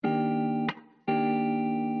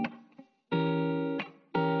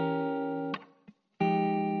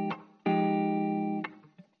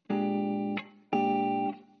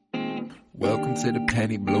Welcome to the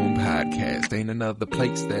Penny Bloom Podcast. Ain't another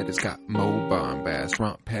place that has got more bombast.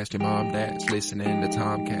 Romp past your mom, dad's listening to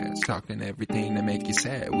Tomcats. Talking everything that make you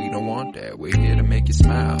sad. We don't want that. We're here to make you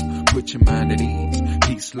smile. Put your mind at ease.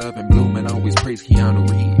 Peace, love, and bloom, and always praise Keanu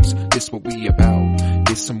Reeves. This what we about.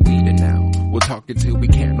 This some weeding now. We'll talk until we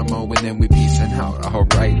can't no more, and then we peacing out.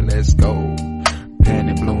 Alright, let's go.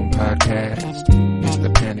 Penny Bloom Podcast. It's the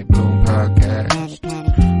Penny Bloom Podcast.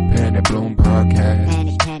 Penny Bloom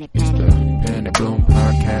Podcast. It's the Penny Bloom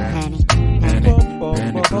Podcast. Penny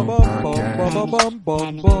Bloom Podcast.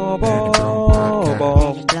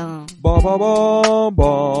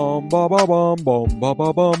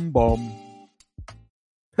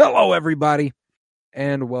 Hello, everybody,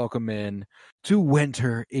 and welcome in to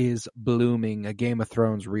Winter is Blooming, a Game of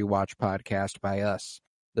Thrones rewatch podcast by us,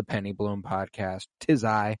 the Penny Bloom Podcast. 'Tis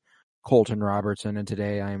I, Colton Robertson, and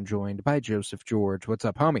today I am joined by Joseph George. What's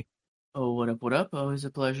up, homie? Oh, what up, what up? Always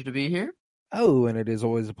a pleasure to be here. Oh, and it is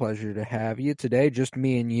always a pleasure to have you. Today, just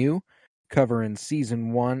me and you, covering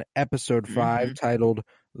Season 1, Episode 5, titled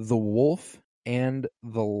The Wolf and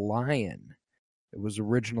the Lion. It was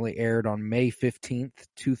originally aired on May 15th,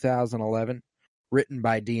 2011, written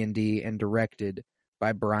by D&D and directed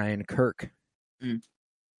by Brian Kirk. And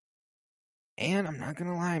I'm not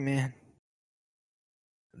going to lie, man.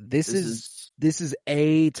 This is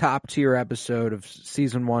a top-tier episode of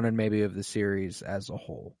Season 1 and maybe of the series as a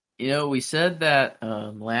whole. You know, we said that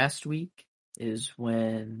last week is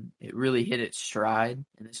when it really hit its stride,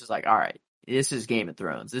 and this is like, all right, this is Game of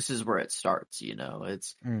Thrones. This is where it starts, you know.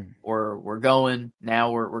 It's we're going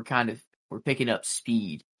now. We're picking up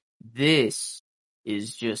speed. This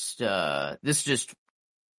is just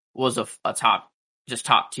was a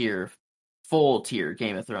top tier, full tier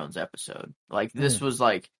Game of Thrones episode. Like this was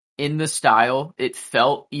like in the style. It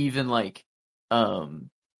felt even like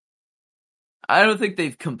I don't think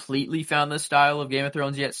they've completely found the style of Game of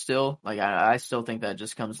Thrones yet still. Like, I still think that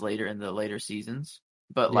just comes later in the later seasons.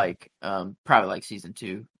 But, probably, like, season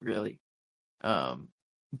 2, really. But,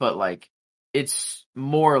 like, it's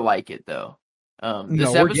more like it, though.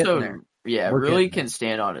 This episode, really can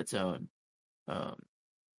stand on its own. I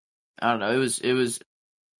don't know. It was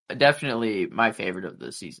definitely my favorite of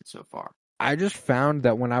the season so far. I just found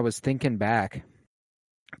that when I was thinking back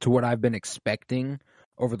to what I've been expecting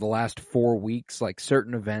over the last 4 weeks, like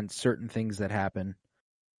certain events, certain things that happen,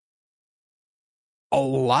 a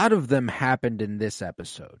lot of them happened in this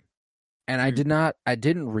episode. And I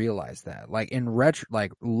didn't realize that. Like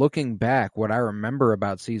looking back, what I remember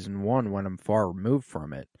about season 1 when I'm far removed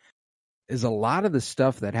from it is a lot of the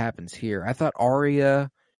stuff that happens here. I thought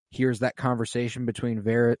Arya hears that conversation between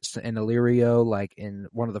Varys and Illyrio, like in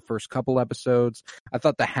one of the first couple episodes. I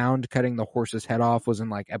thought the Hound cutting the horse's head off was in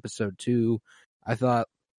like episode 2. I thought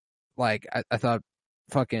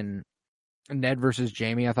fucking Ned versus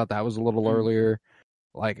Jaime, I thought that was a little earlier.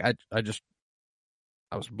 Like, I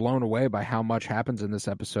was blown away by how much happens in this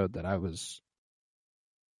episode that I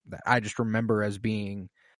just remember as being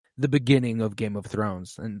the beginning of Game of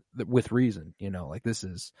Thrones, and with reason, you know, like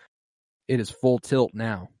it is full tilt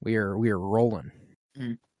now. We are rolling.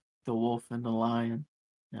 The Wolf and the Lion.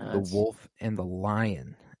 The Wolf and the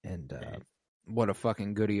Lion. And what a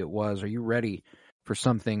fucking goodie it was. Are you ready for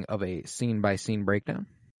something of a scene-by-scene breakdown?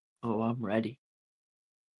 Oh, I'm ready.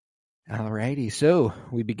 Alrighty, so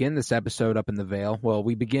we begin this episode up in the Vale. Well,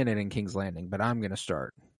 we begin it in King's Landing, but I'm going to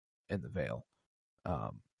start in the Vale,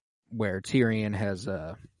 where Tyrion has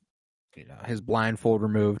his blindfold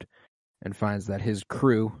removed and finds that his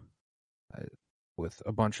crew, with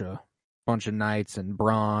a bunch of knights and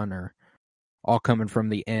Bronn, are all coming from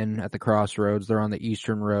the inn at the crossroads. They're on the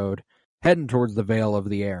eastern road, heading towards the Vale of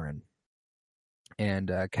the Arryn. And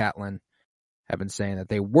Catelyn have been saying that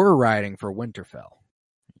they were riding for Winterfell.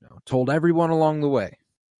 You know, told everyone along the way,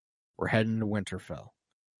 we're heading to Winterfell.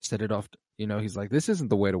 Said it off. You know, he's like, this isn't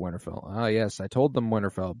the way to Winterfell. Ah, yes, I told them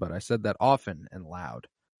Winterfell, but I said that often and loud.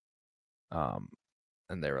 And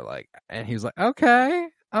they were like, and he was like, okay,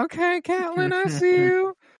 Catelyn, I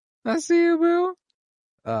see you, boo.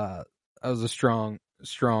 That was a strong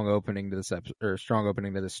opening to this episode, or strong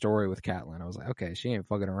opening to this story with Catelyn. I was like, okay, she ain't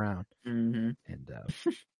fucking around. And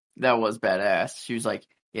that was badass. She was like,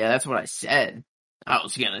 yeah, that's what I said I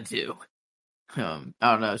was gonna do. I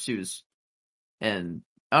don't know. She was, and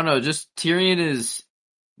I don't know. Just Tyrion is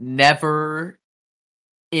never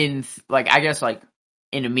in, like, I guess, like,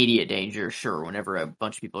 in immediate danger. Sure, whenever a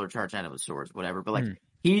bunch of people are charging at him with swords, whatever. But like,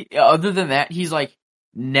 he, other than that, he's like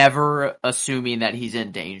never assuming that he's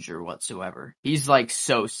in danger whatsoever. He's like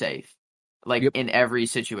so safe, like in every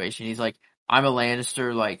situation. He's like, I'm a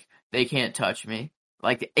Lannister, like they can't touch me.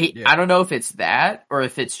 Like, Yeah. I don't know if it's that or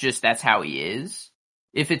if it's just that's how he is.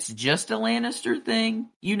 If it's just a Lannister thing,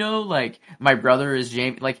 like my brother is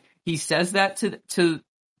Jaime. Like he says that to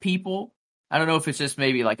people. I don't know if it's just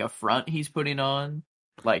maybe like a front he's putting on,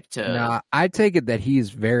 like to. Nah, I take it that he's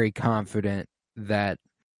very confident that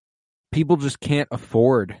people just can't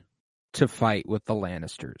afford to fight with the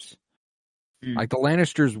Lannisters. Like the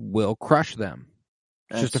Lannisters will crush them.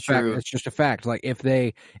 It's That's just a fact. true. It's just a fact. Like if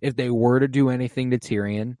they were to do anything to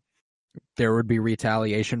Tyrion, there would be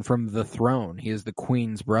retaliation from the throne. He is the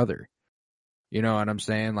queen's brother. You know what I'm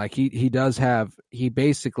saying? Like he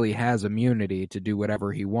basically has immunity to do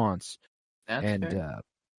whatever he wants. That's And fair.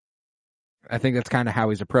 I think that's kind of how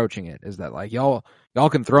he's approaching it. Is that like y'all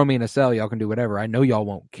can throw me in a cell, y'all can do whatever. I know y'all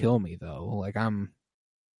won't kill me though. Like I'm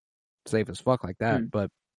safe as fuck like that.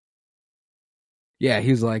 But yeah,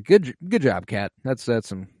 he's like, good job, Cat. That's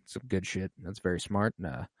some good shit. That's very smart.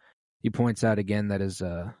 And he points out again that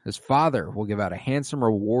his father will give out a handsome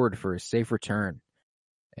reward for his safe return.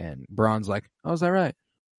 And Bronn's like, oh, is that right?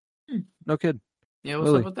 No kid. Yeah, what's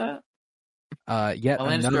Lily. up with that? Yet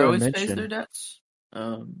Lannister another always pays mention. their debts.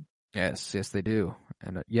 Yes, they do.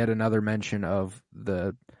 And yet another mention of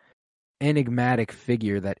the enigmatic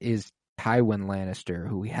figure that is Tywin Lannister,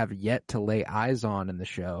 who we have yet to lay eyes on in the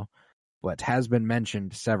show, but has been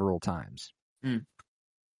mentioned several times.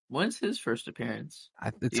 When's his first appearance?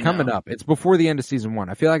 It's coming up. It's before the end of season 1.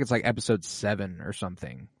 I feel like it's like episode 7 or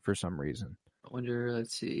something for some reason. I wonder,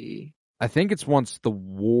 let's see. I think it's once the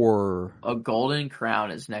war. A Golden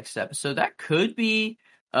Crown is next episode. That could be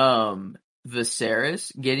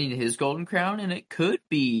Viserys getting his Golden Crown, and it could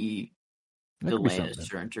be the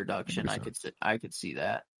Lannister introduction. I could see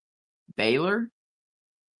that. Baelor?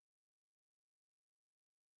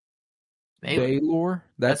 Baelor?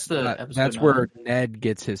 That's where Ned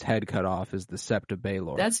gets his head cut off, is the Sept of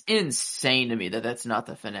Baelor. That's insane to me that's not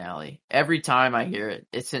the finale. Every time I hear it,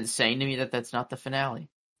 it's insane to me that's not the finale.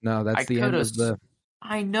 No, that's the end of the.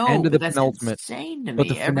 I know, end of the that's penultimate. Insane to me. But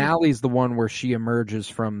the finale is the one where she emerges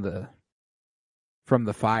from the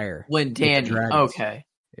fire. When Dany. Okay.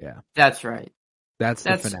 Yeah. That's right. That's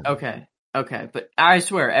the finale. Okay. But I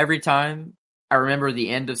swear, every time I remember the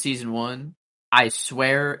end of season 1, I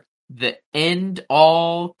swear the end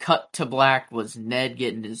all cut to black was Ned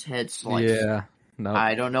getting his head sliced. Yeah. No.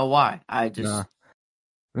 I don't know why.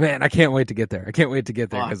 Man, I can't wait to get there.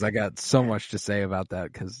 Because I got so much to say about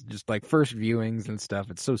that. Because just like first viewings and stuff,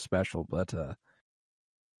 it's so special. But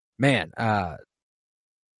man,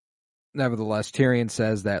 nevertheless, Tyrion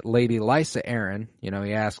says that Lady Lysa Arryn,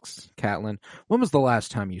 he asks Catelyn, when was the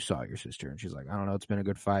last time you saw your sister? And she's like, I don't know, it's been a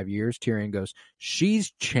good 5 years. Tyrion goes,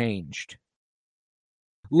 she's changed.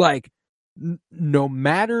 Like, no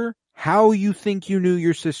matter how you think you knew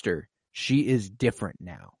your sister, she is different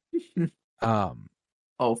now.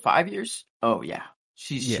 5 years? Oh, yeah.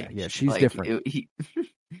 She's changed. Yeah, she's different.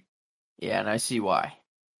 Yeah, and I see why.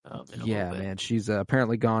 Yeah, man, she's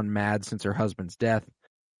apparently gone mad since her husband's death.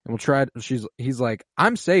 And he's like,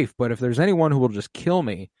 I'm safe, but if there's anyone who will just kill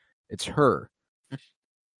me, it's her.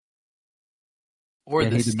 Or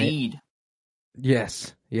the steed.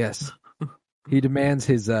 Yes. He demands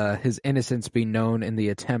his innocence be known in the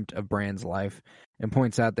attempt of Bran's life, and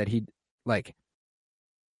points out that he's like,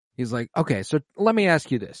 okay, so let me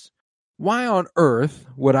ask you this. Why on earth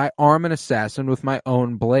would I arm an assassin with my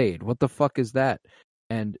own blade? What the fuck is that?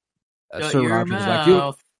 And Sir Roger's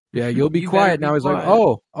like, you'll be quiet now. He's like,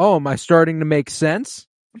 oh, am I starting to make sense?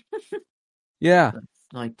 Yeah.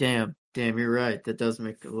 Like, damn, you're right. That does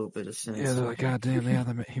make a little bit of sense. Yeah, they're like, God damn,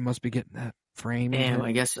 yeah, he must be getting that frame. Damn,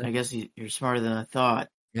 I guess you're smarter than I thought.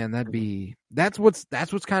 Man, that's what's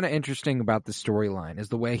kind of interesting about the storyline, is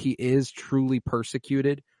the way he is truly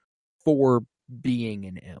persecuted for being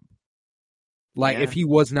an imp. Like, if he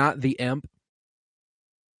was not the imp,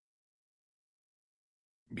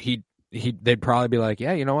 they'd probably be like,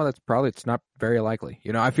 yeah, you know what? It's not very likely.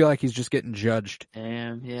 I feel like he's just getting judged.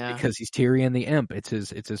 Yeah. Because he's Tyrion the imp. It's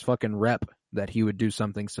his fucking rep that he would do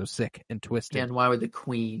something so sick and twisted. Yeah, and why would the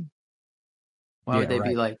queen? Why would they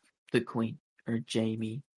be like the queen or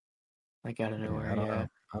Jaime? Like, out of nowhere.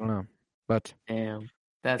 I don't know. But damn,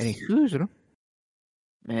 that's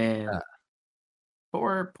man.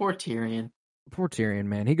 Poor Tyrion. Poor Tyrion,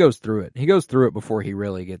 man. He goes through it before he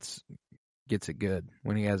really gets it good,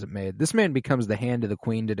 when he has it made. This man becomes the hand of the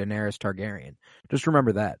queen to Daenerys Targaryen. Just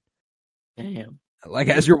remember that. Damn. Like,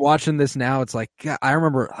 as you're watching this now, it's like, God, I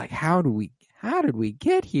remember, like, how did we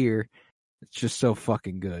get here? It's just so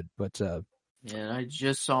fucking good. But yeah, I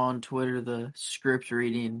just saw on Twitter the script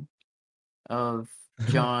reading of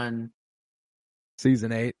Jon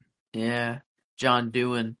season 8. Yeah. John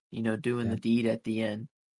doing the deed at the end,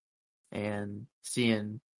 and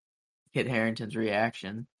seeing Kit Harington's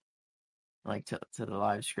reaction, like to the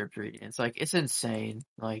live script reading. It's like, it's insane.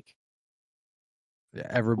 Like,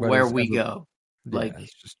 where we go. Like,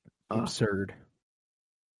 it's just absurd.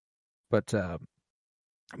 But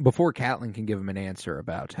before Catelyn can give him an answer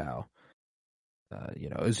about how,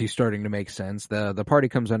 is he starting to make sense, the party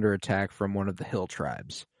comes under attack from one of the hill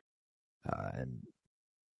tribes. And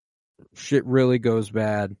shit really goes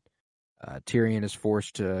bad. Tyrion is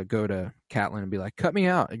forced to go to Catelyn and be like, cut me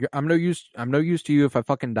out. I'm no use to you if I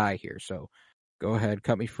fucking die here. So go ahead,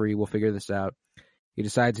 cut me free. We'll figure this out. He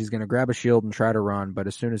decides he's going to grab a shield and try to run, but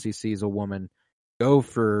as soon as he sees a woman go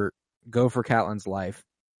for Catelyn's life,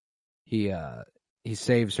 he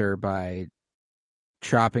saves her by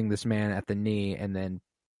chopping this man at the knee and then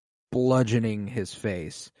bludgeoning his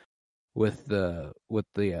face with the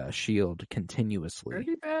shield continuously.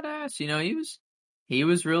 Pretty badass. He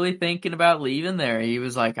was really thinking about leaving there. He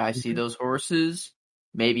was like, I see those horses.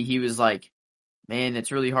 Maybe he was like, man,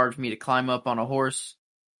 it's really hard for me to climb up on a horse.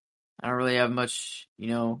 I don't really have much,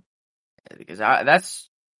 because I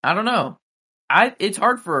don't know. It's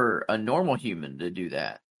hard for a normal human to do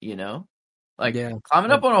that, like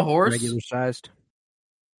climbing up on a horse. Regular sized.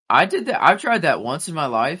 I did that. I've tried that once in my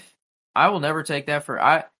life. I will never take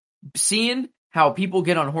that seeing how people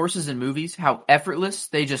get on horses in movies, how effortless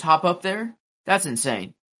they just hop up there. That's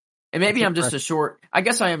insane. And maybe I'm just I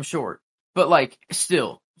guess I am short, but like,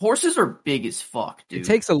 still, horses are big as fuck, dude. It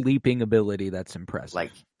takes a leaping ability that's impressive.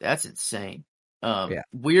 Like, that's insane.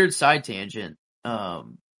 Weird side tangent.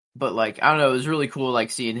 But like, I don't know, it was really cool,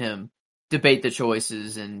 like, seeing him debate the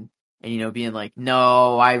choices and being like,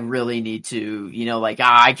 no, I really need to,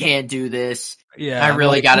 I can't do this. Yeah. I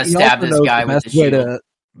really gotta stab this guy with the shield.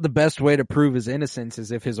 The best way to prove his innocence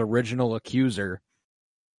is if his original accuser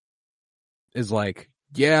is like,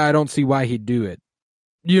 yeah, I don't see why he'd do it.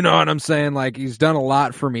 You know what I'm saying? Like, he's done a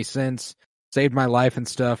lot for me since, saved my life and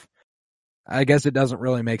stuff. I guess it doesn't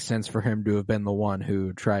really make sense for him to have been the one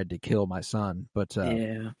who tried to kill my son. But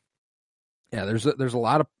yeah, there's a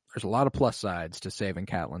lot of plus sides to saving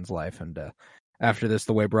Catelyn's life. And after this,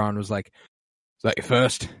 the way Bronn was like, "Is that your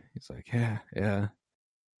first?" He's like, "Yeah."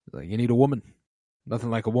 He's like, "You need a woman.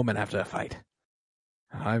 Nothing like a woman after a fight."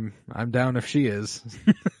 I'm down if she is.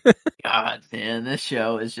 God, man, this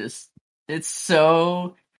show is it's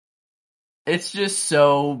just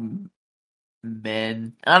so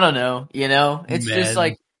men. I don't know, it's men. Just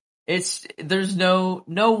like, there's no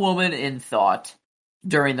woman in thought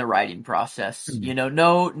during the writing process.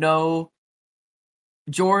 No,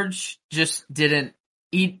 George just didn't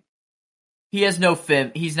eat. He has no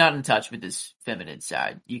he's not in touch with his feminine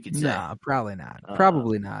side, you could say. Nah, probably not.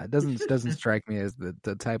 Probably not. It doesn't strike me as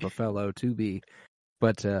the type of fellow to be.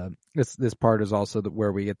 But this part is also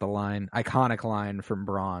where we get the iconic line from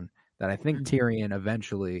Bronn that I think Tyrion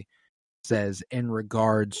eventually says in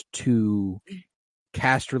regards to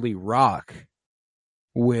Casterly Rock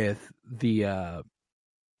with the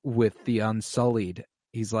Unsullied.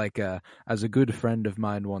 He's like, as a good friend of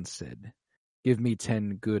mine once said, "Give me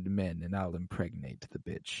 10 good men and I'll impregnate the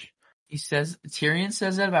bitch." Tyrion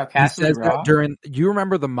says that about Casterly Rock? You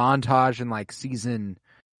remember the montage in like season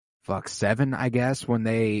 7, I guess, when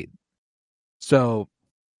the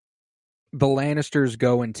Lannisters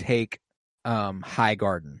go and take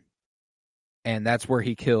Highgarden, and that's where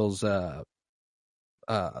he kills Olenna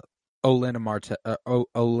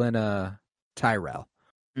Tyrell.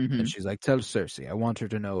 And she's like, "Tell Cersei, I want her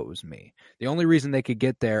to know it was me." The only reason they could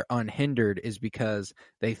get there unhindered is because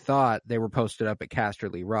they thought they were posted up at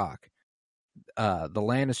Casterly Rock. The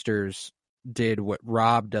Lannisters did what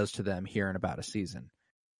Robb does to them here in about a season.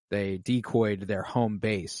 They decoyed their home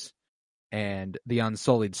base, and the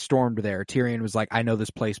Unsullied stormed there. Tyrion was like, "I know this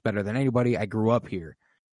place better than anybody. I grew up here."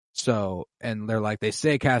 So, and they're like, they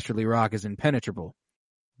say Casterly Rock is impenetrable,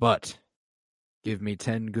 but give me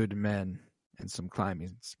 10 good men and some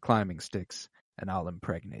climbing sticks, and I'll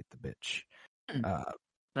impregnate the bitch.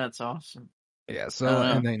 That's awesome. Yeah. So,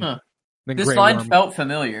 and then this Grey line Worm felt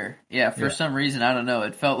familiar. Yeah, for some reason, I don't know.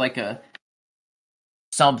 It felt like a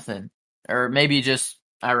something, or maybe just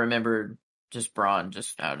I remembered just Bronn.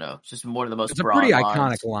 Just I don't know. It's just one of the most. It's a pretty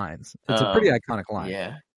iconic lines. It's a pretty iconic line.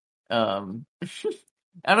 Yeah.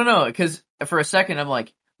 I don't know, because for a second I'm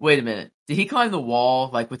like, wait a minute, did he climb the wall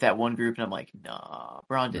like with that one group? And I'm like, no,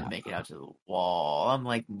 Bronn didn't make it out to the wall. I'm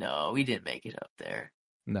like, no, he didn't make it up there.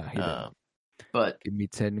 No, he didn't. But give me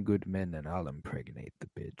 10 good men and I'll impregnate the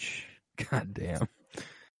bitch. God damn.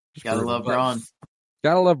 Gotta love Bronn.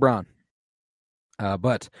 Gotta love Bronn.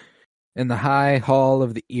 But in the high hall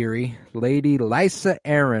of the Eyrie, Lady Lysa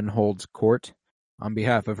Arryn holds court. on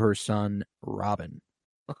behalf of her son, Robin.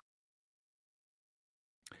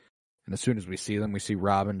 And as soon as we see them, we see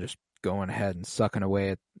Robin just going ahead and sucking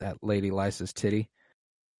away at Lady Lysa's titty.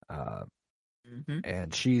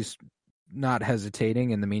 And she's not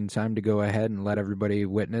hesitating in the meantime to go ahead and let everybody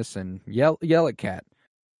witness and yell at Kat.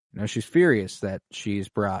 You know, she's furious that she's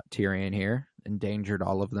brought Tyrion here, endangered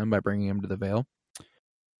all of them by bringing him to the Vale.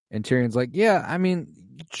 And Tyrion's like, yeah, I mean,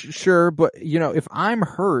 sure, but, you know, if I'm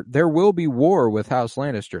hurt, there will be war with House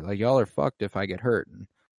Lannister. Like, y'all are fucked if I get hurt. And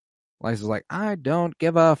Lysa's like, I don't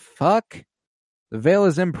give a fuck. The Vale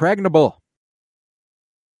is impregnable.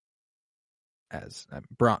 As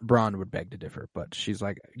Bronn would beg to differ, but she's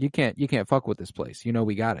like, you can't fuck with this place. You know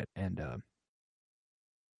we got it. And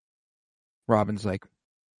Robin's like,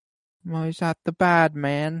 well, he's not the bad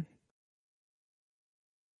man.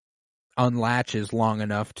 Unlatches long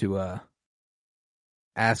enough to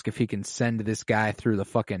ask if he can send this guy through the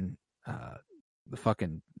fucking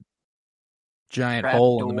giant Trap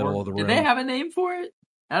hole door. in the middle of the room. Did they have a name for it?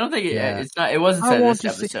 I don't think Yeah. it wasn't said this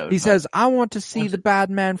episode. He says, I want to see the bad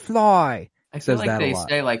man fly. I feel says like that a they lot.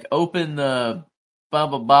 say like open the ba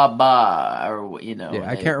ba ba ba or you know. Yeah,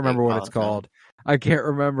 I can't remember what it's called. I can't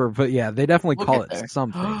remember, but yeah, they definitely call it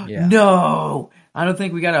something. Yeah. No, I don't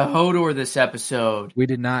think we got a Hodor this episode. We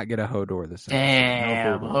did not get a Hodor this episode.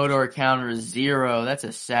 Damn, No Hodor counter is 0. That's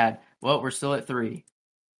a sad. Well, we're still at 3.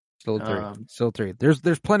 Still at 3. Still 3.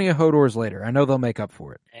 There's plenty of Hodors later. I know they'll make up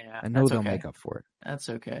for it. Yeah, I know they'll make up for it. That's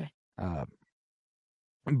okay.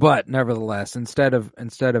 But nevertheless, instead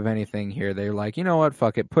of anything here, they're like, you know what?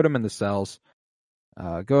 Fuck it. Put him in the cells.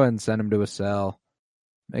 Go ahead and send him to a cell.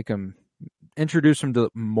 Introduce him to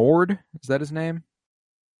Mord. Is that his name?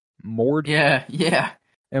 Mord? Yeah.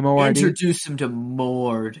 M-O-R-D? Introduce him to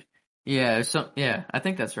Mord. Yeah, I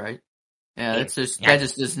think that's right. Yeah, that just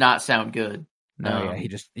does not sound good. No, he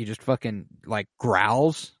just fucking like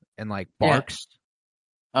growls and like barks.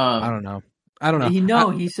 Yeah. I don't know.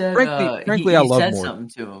 He said. Frankly, he I love said Mord. something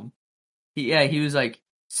to him. He was like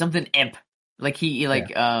something imp, like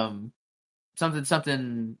something.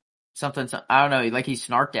 I don't know. Like he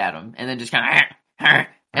snarked at him and then just kind of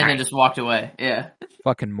and then just walked away. Yeah.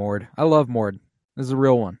 Fucking Mord. I love Mord. This is a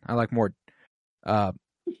real one. I like Mord.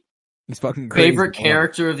 He's fucking crazy. Favorite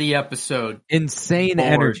character of the episode. Insane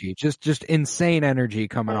Mord. energy. Just insane energy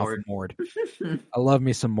coming off of Mord. I love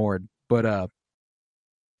me some Mord. But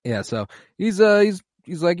yeah, so he's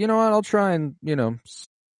like, you know what, I'll try and, you know,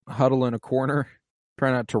 huddle in a corner. Try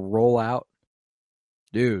not to roll out.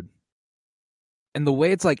 Dude. And the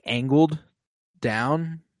way it's like angled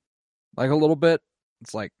down like a little bit,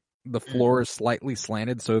 it's like the floor is slightly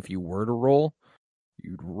slanted, so if you were to roll,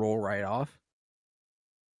 you'd roll right off.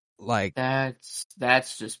 Like that's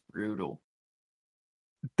just brutal.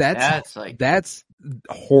 That's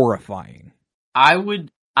horrifying. I'd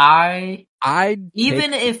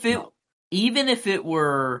even if it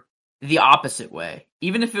were the opposite way,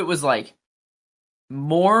 even if it was like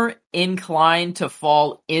more inclined to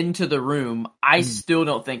fall into the room, I still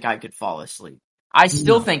don't think I could fall asleep. I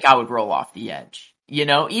still think I would roll off the edge. You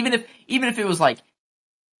know, even if it was like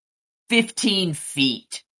 15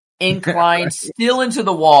 feet inclined right. Still into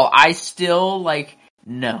the wall, I still like,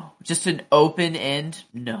 no, just an open end.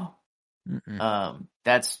 No.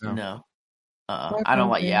 That's no. I don't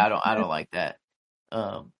like that.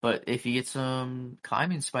 But if you get some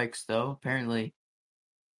climbing spikes though, apparently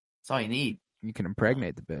that's all you need. You can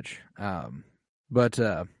impregnate the bitch. But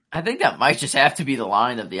I think that might just have to be the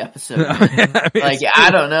line of the episode.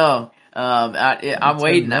 I don't know. I'm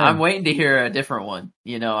waiting. I'm waiting to hear a different one.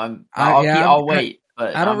 You know, I'll wait.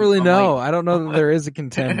 But I don't really know. I don't know that there is a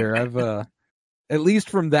contender. I've at least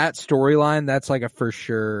from that storyline, that's like a for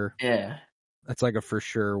sure. Yeah, that's like a for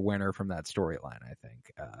sure winner from that storyline. I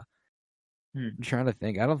think. I'm trying to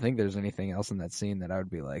think. I don't think there's anything else in that scene that I would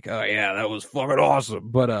be like, oh yeah, that was fucking awesome.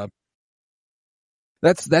 But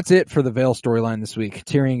that's it for the Vale storyline this week.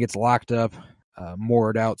 Tyrion gets locked up,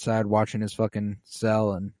 Mord outside watching his fucking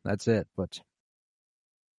cell, and that's it. But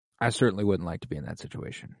I certainly wouldn't like to be in that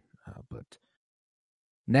situation. But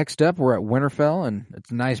next up, we're at Winterfell, and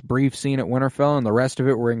it's a nice brief scene at Winterfell, and the rest of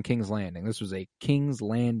it we're in King's Landing. This was a King's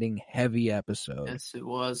Landing heavy episode. Yes, it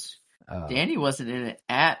was. Danny wasn't in it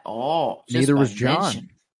at all. Neither was Jon. Mention.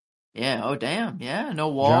 Yeah. Oh, damn. Yeah. No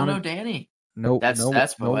Wall, no Danny. No, that's no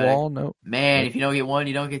Wall, no. Man, if you don't get one,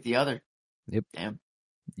 you don't get the other. Yep. Damn.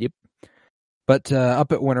 Yep. But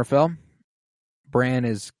up at Winterfell, Bran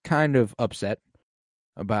is kind of upset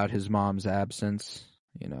about his mom's absence.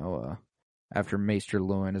 You know, after Maester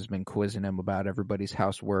Luwin has been quizzing him about everybody's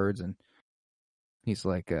house words, and he's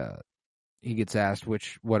like, he gets asked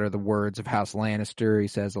what are the words of House Lannister. He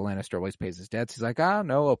says the Lannister always pays his debts. He's like, I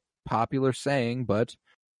know, a popular saying, but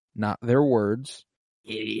not their words.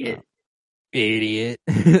 Idiot. Idiot.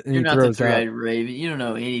 And You're he not the throws out, three-eyed raven. You don't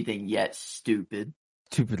know anything yet, stupid.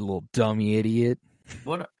 stupid little dummy idiot.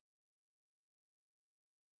 What?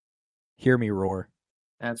 Hear me roar.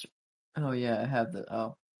 That's. Oh yeah, I have the.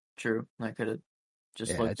 Oh, true. I could have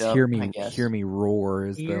just Yeah, looked it's up. hear I me, guess. hear me roar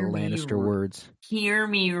is Hear the me Lannister roar. words. Hear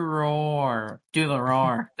me roar. Do the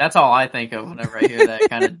roar. That's all I think of whenever I hear that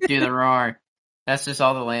kind of do the roar. That's just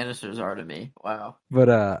all the Lannisters are to me. Wow.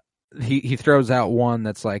 But he throws out one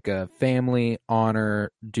that's like a family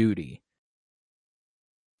honor duty.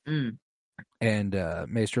 Mm. And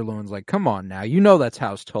Maester Luwin's like, come on now. You know that's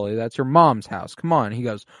House Tully. That's her mom's house. Come on. He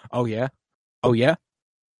goes, oh yeah? Oh yeah?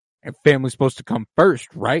 And family's supposed to come first,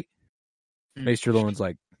 right? Maester Luwin's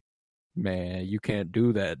like, man, you can't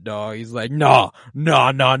do that, dog. He's like, no,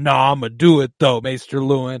 I'm gonna do it though, Maester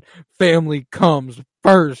Luwin. Family comes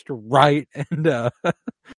first, right? And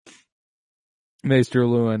Maester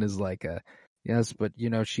Luwin is like, yes, but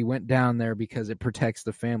she went down there because it protects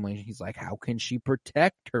the family. He's like, how can she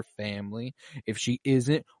protect her family if she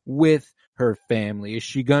isn't with her family? Is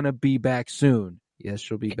she gonna be back soon? Yes,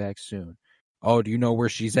 she'll be back soon. Oh, do you know where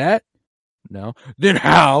she's at? No. Then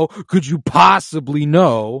how could you possibly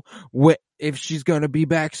know if she's gonna be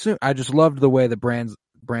back soon? I just loved the way that Bran's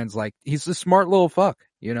like, he's a smart little fuck,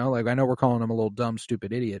 like I know we're calling him a little dumb,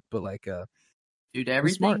 stupid idiot, but like, dude,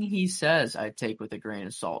 everything he says, I take with a grain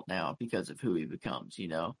of salt now because of who he becomes,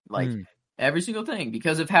 like every single thing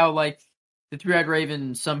because of how like the Three-Eyed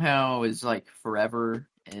Raven somehow is like forever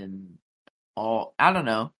and all, I don't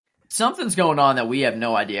know. Something's going on that we have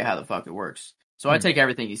no idea how the fuck it works. So I take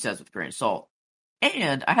everything he says with a grain of salt.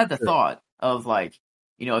 And I had the thought of like,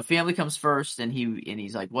 if family comes first and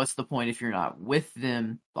he's like, what's the point if you're not with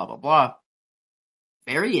them, blah, blah, blah.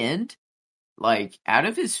 Very end, like out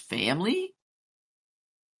of his family,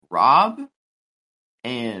 Robb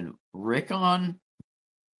and Rickon,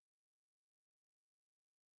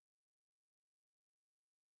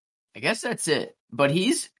 I guess that's it. But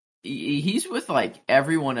he's with like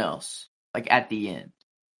everyone else, like at the end,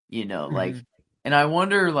 like, and I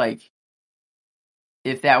wonder like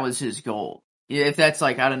if that was his goal. If that's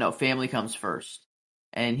like, I don't know, family comes first.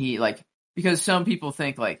 And he like, because some people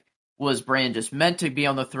think like, was Bran just meant to be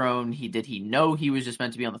on the throne? Did he know he was just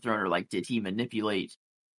meant to be on the throne, or like did he manipulate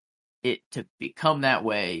it to become that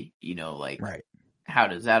way? Like right. How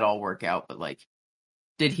does that all work out? But like,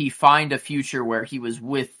 did he find a future where he was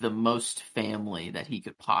with the most family that he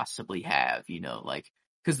could possibly have? Like,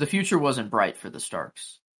 because the future wasn't bright for the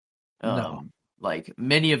Starks. No. Like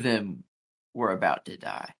many of them were about to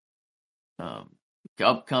die.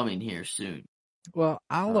 Upcoming here soon. Well,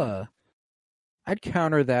 I'd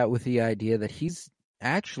counter that with the idea that he's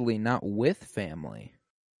actually not with family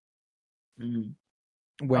when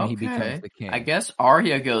he becomes the king. I guess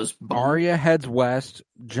Arya goes. Boom. Arya heads west.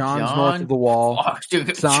 Jon's north of the wall.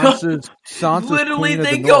 Sansa's literally queen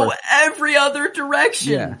they of the go north. every other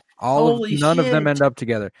direction. Yeah, none of them end up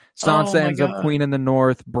together. Sansa ends up queen in the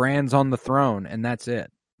north. Bran's on the throne, and that's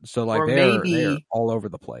it. So like they're all over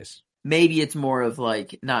the place. Maybe it's more of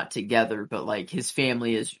like not together, but like his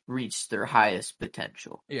family has reached their highest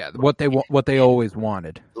potential. Yeah, what they always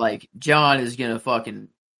wanted. Like Jon is gonna fucking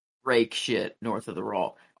rake shit north of the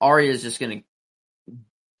Wall. Arya's just gonna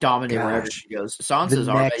dominate wherever she goes. Sansa's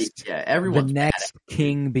already everyone's the next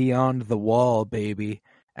king beyond the Wall, baby.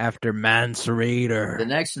 After Mance Rayder, the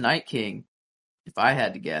next Night King. If I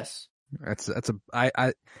had to guess,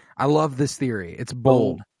 I love this theory. It's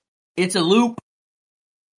bold. It's a loop.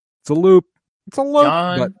 It's a loop.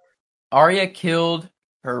 Jon, Arya killed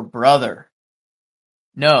her brother.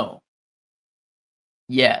 No.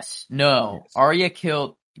 Yes. No. Yes. Arya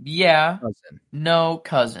killed. Yeah. Cousin. No,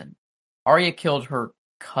 cousin. Arya killed her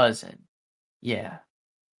cousin. Yeah.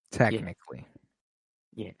 Technically.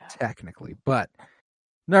 Yeah. Technically. But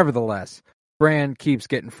nevertheless, Bran keeps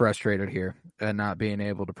getting frustrated here and not being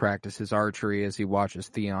able to practice his archery as he watches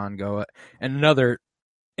Theon go. And another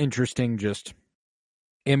interesting just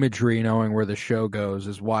imagery, knowing where the show goes,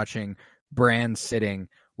 is watching Bran sitting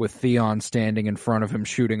with Theon standing in front of him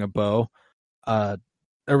shooting a bow.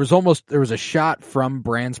 There was a shot from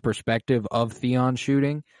Bran's perspective of Theon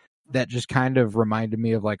shooting that just kind of reminded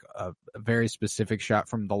me of like a very specific shot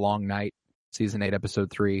from The Long Night, season 8,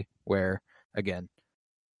 episode 3, where again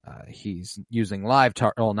he's using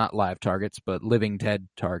not live targets, but living dead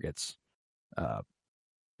targets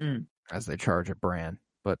as they charge at Bran.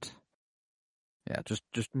 But yeah,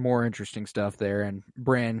 just more interesting stuff there, and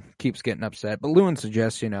Bran keeps getting upset. But Luwin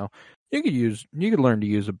suggests, You could learn to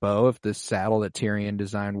use a bow if this saddle that Tyrion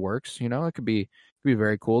designed works. It could be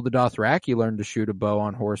very cool. The Dothraki learned to shoot a bow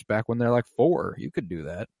on horseback when they're like 4. You could do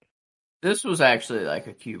that. This was actually like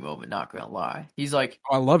a cute moment, not gonna lie. He's like,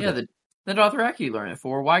 I loved it. The Dothraki learned it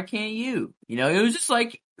for. Why can't you? It was just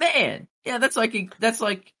like, man, yeah, that's like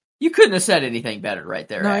you couldn't have said anything better right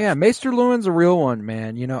there. No, actually. yeah, Maester Luwin's a real one,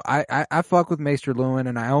 man. I fuck with Maester Luwin,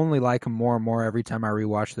 and I only like him more and more every time I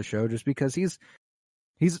rewatch the show, just because he's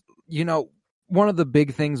one of the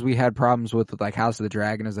big things we had problems with like House of the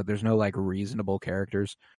Dragon is that there's no like reasonable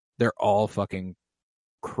characters. They're all fucking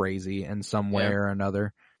crazy in some way or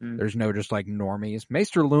another. There's no just like normies.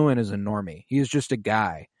 Maester Luwin is a normie. He's just a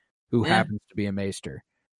guy who happens to be a maester.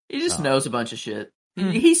 He just knows a bunch of shit.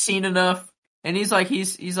 He's seen enough, and he's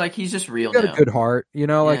just real. He's got now. a good heart,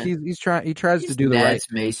 like he tries to do the right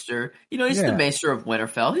maester. He's the maester of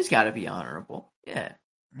Winterfell. He's got to be honorable. Yeah,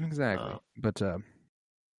 exactly. But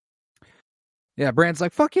yeah, Bran's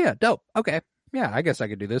like, fuck yeah, dope. Okay, yeah, I guess I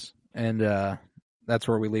could do this, and that's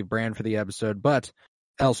where we leave Bran for the episode. But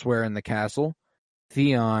elsewhere in the castle,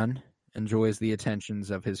 Theon enjoys the attentions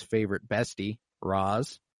of his favorite bestie,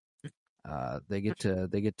 Ros. They get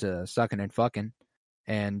to sucking and fucking,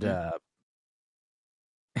 and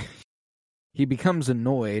he becomes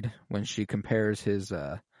annoyed when she compares his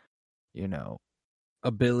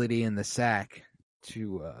ability in the sack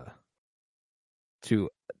to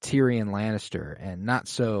Tyrion Lannister, and not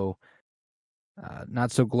so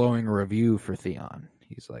glowing a review for Theon.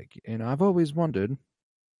 He's like, I've always wondered,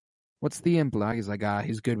 what's the imp like? He's like,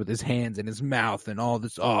 he's good with his hands and his mouth and all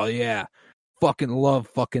this. Oh yeah, fucking love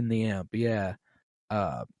fucking the imp. Yeah.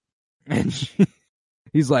 And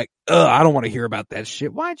he's like, I don't want to hear about that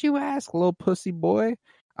shit. Why'd you ask, little pussy boy?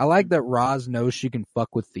 I like that Ros knows she can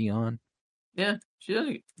fuck with Theon. Yeah, she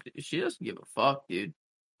doesn't give a fuck, dude.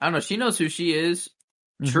 I don't know. She knows who she is.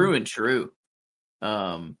 True and true.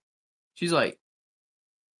 She's like,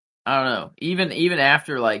 I don't know. Even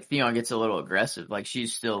after like Theon gets a little aggressive, like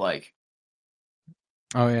she's still like,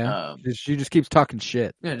 oh yeah, she just keeps talking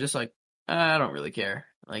shit. Yeah, just like, I don't really care.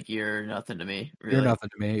 Like you're nothing to me. Really. You're nothing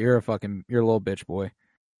to me. You're a little bitch boy.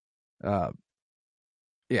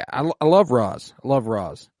 Yeah, I love Ros. I love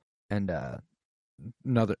Ros, and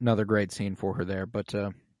another great scene for her there. But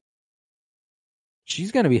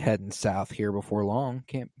she's gonna be heading south here before long.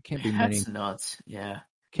 Can't be many. That's nuts. Yeah.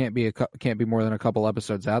 Can't be more than a couple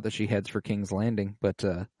episodes out that she heads for King's Landing. But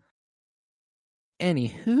any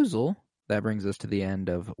hoozle, that brings us to the end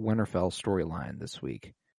of Winterfell storyline this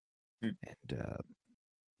week. And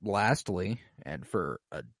lastly, and for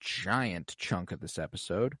a giant chunk of this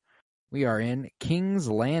episode, we are in King's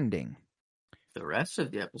Landing. The rest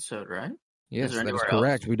of the episode, right? Yes, that is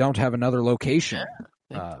correct. We don't have another location.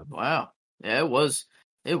 Yeah. Wow. Yeah, it was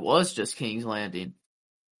just King's Landing.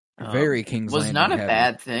 Very King's Landing. Was not a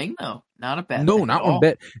bad thing, though. Not a bad thing. No, not one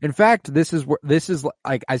bit. In fact, this is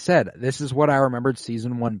like I said, this is what I remembered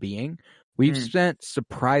season 1 being. We've spent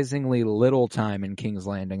surprisingly little time in King's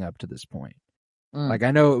Landing up to this point. Like,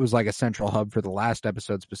 I know it was like a central hub for the last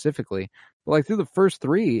episode specifically, but like through the first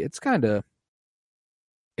 3, it's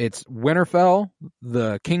Winterfell,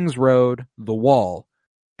 the King's Road, the Wall,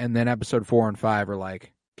 and then episode 4 and 5 are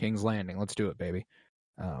like King's Landing. Let's do it, baby.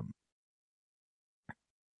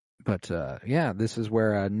 But yeah, this is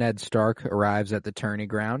where Ned Stark arrives at the tourney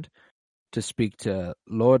ground to speak to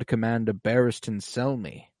Lord Commander Barristan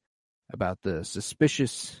Selmy about the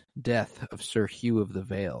suspicious death of Sir Hugh of the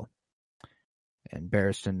Vale. And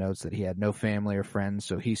Barristan notes that he had no family or friends,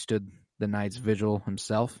 so he stood the night's vigil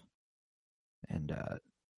himself. And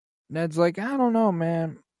Ned's like, I don't know,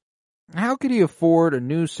 man. How could he afford a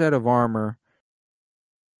new set of armor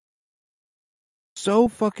so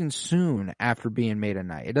fucking soon after being made a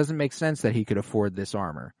knight? It doesn't make sense that he could afford this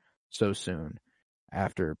armor so soon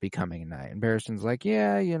after becoming a knight. And Barristan's like,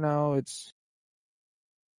 yeah, it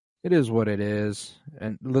is what it is.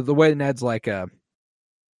 And the way Ned's like,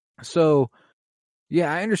 so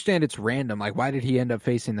yeah, I understand it's random. Like, why did he end up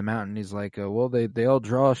facing the mountain? He's like, well, they all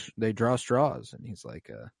draw straws. And he's like,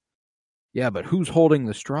 yeah, but who's holding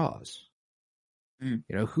the straws?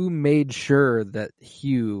 Who made sure that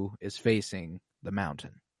Hugh is facing the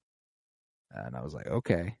mountain? And I was like,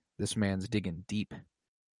 okay, this man's digging deep.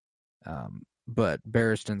 But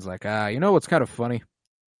Barristan's like, what's kind of funny?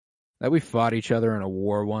 That we fought each other in a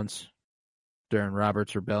war once during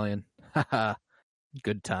Robert's Rebellion. Haha,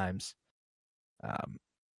 good times.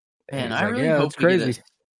 Man, I really hope we get to,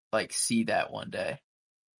 like, see that one day.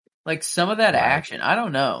 Like, some of that action, I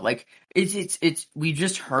don't know. Like, it's we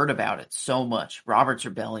just heard about it so much. Robert's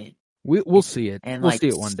Rebellion. We'll see it. And we'll like see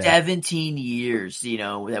it one day. 17 years,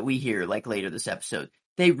 that we hear like later this episode.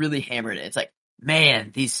 they really hammered it. It's like,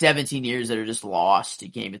 man, these 17 years that are just lost to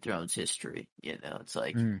Game of Thrones history. You know, it's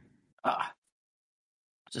like,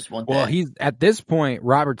 just one thing. Well, he's at this point,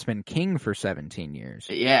 Robert's been king for 17 years.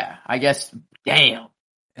 Yeah, I guess. Damn.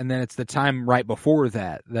 And then it's the time right before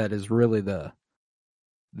that is really the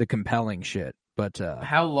compelling shit. But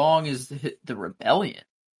how long is the rebellion?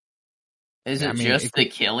 Is it just the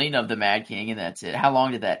killing of the Mad King and that's it? How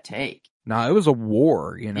long did that take? No, it was a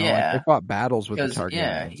war. You know, Yeah. like they fought battles with the Targaryens.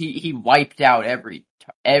 Yeah, he wiped out every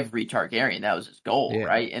Targaryen. That was his goal, Yeah.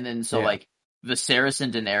 right? And then like Viserys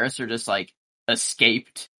and Daenerys are just like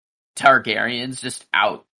escaped Targaryens just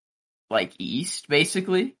out like east,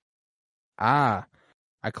 basically. I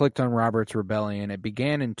clicked on Robert's Rebellion. It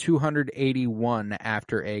began in 281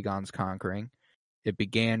 after Aegon's conquering. It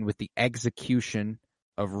began with the execution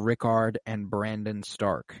of Rickard and Brandon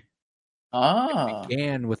Stark. It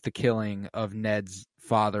began with the killing of Ned's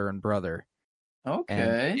father and brother. Okay.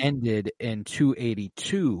 And ended in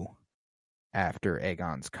 282 after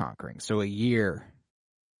Aegon's conquering. So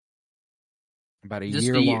about a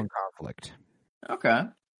year-long conflict. Okay.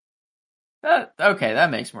 That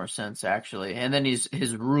makes more sense, actually. And then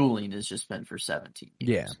his ruling has just been for 17 years.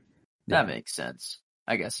 Yeah. That makes sense.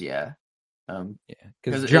 I guess, yeah.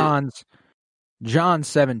 Because John's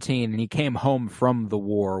 17 and he came home from the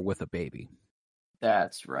war with a baby.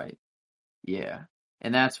 That's right. Yeah.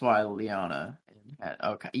 And that's why Lyanna had,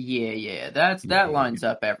 okay. Yeah. That lines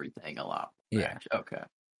up everything a lot. Yeah. Okay.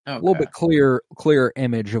 A little bit clear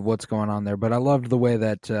image of what's going on there, but I loved the way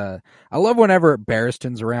that I love whenever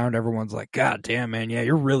Barristan's around, everyone's like, God damn, man, yeah,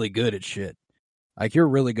 you're really good at shit. Like, you're a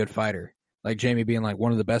really good fighter. Like Jaime being like,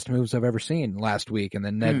 one of the best moves I've ever seen last week, and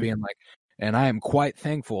then Ned being like, and I am quite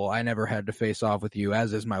thankful I never had to face off with you,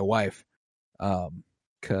 as is my wife,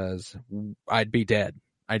 because I'd be dead.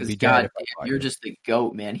 I'd be dead. You're just the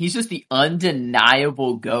GOAT, man. He's just the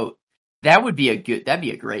undeniable GOAT. That'd be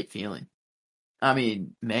a great feeling. I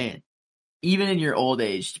mean, man, even in your old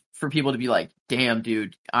age, for people to be like, damn,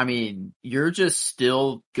 dude, I mean, you're just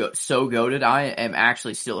still so goated. I am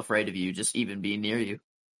actually still afraid of you just even being near you.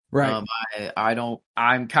 Right.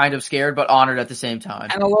 I'm kind of scared, but honored at the same time.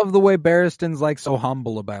 And I love the way Barristan's like so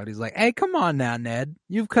humble about it. He's like, hey, come on now, Ned.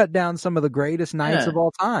 You've cut down some of the greatest knights of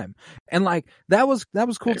all time. And like, that was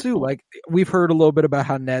cool too. Like, we've heard a little bit about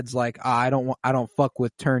how Ned's like, I don't fuck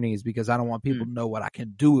with tourneys because I don't want people to know what I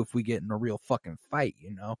can do if we get in a real fucking fight,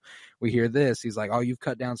 you know? We hear this. He's like, oh, you've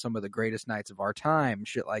cut down some of the greatest knights of our time,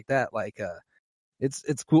 shit like that. Like,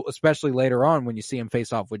 it's cool, especially later on when you see him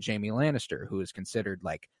face off with Jaime Lannister, who is considered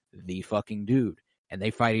like the fucking dude, and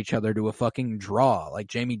they fight each other to a fucking draw.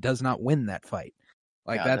 Like, Jaime does not win that fight.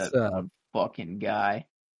 Like, God, that's a fucking guy.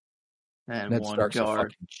 And Ned one Stark's guard. a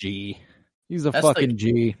fucking G. He's a fucking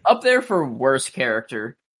G. Up there for worst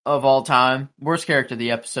character of all time. Worst character of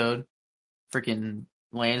the episode. Freaking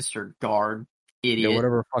Lannister guard. Idiot. Yeah,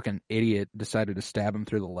 whatever fucking idiot decided to stab him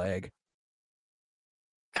through the leg.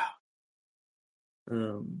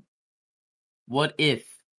 What if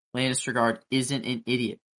Lannister guard isn't an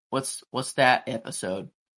idiot? What's that episode?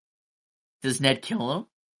 Does Ned kill him?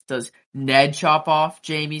 Does Ned chop off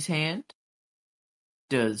Jaime's hand?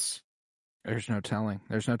 There's no telling.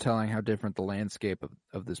 There's no telling how different the landscape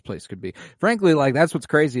of this place could be. Frankly, like, that's what's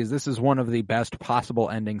crazy is this is one of the best possible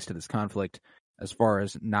endings to this conflict as far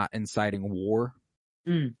as not inciting war.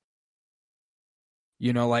 You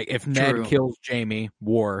know, like, if Ned kills Jaime,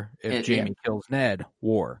 war. If Jaime kills Ned,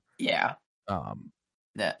 war. Yeah.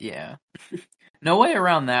 Yeah. No way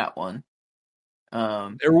around that one.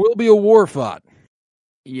 There will be a war fought.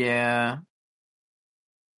 Yeah.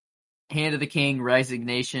 Hand of the King,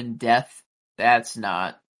 resignation, death. That's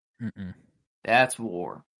not. That's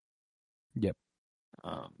war. Yep.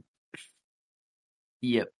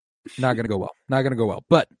 Yep. Not gonna go well.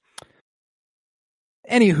 But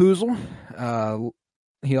any hoozle,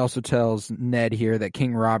 he also tells Ned here that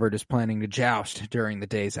King Robert is planning to joust during the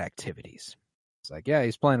day's activities. It's like, yeah,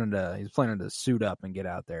 he's planning to suit up and get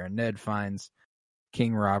out there. And Ned finds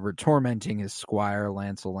King Robert tormenting his squire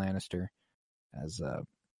Lancel Lannister as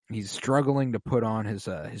he's struggling to put on his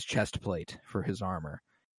chest plate for his armor.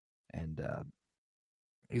 And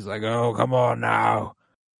he's like, "Oh, come on now,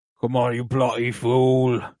 come on, you bloody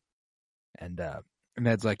fool!" And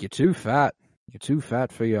Ned's like, "You're too fat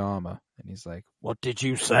for your armor." And he's like, "What did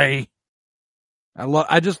you say?"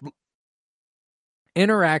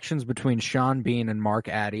 Interactions between Sean Bean and Mark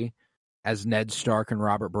Addy as Ned Stark and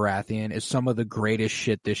Robert Baratheon is some of the greatest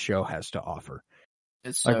shit this show has to offer.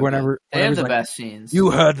 It's like so whenever they have the like, best scenes. You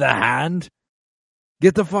heard the hand?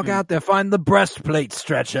 Get the fuck out there, find the breastplate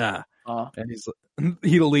stretcher. And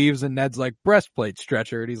he leaves, and Ned's like, breastplate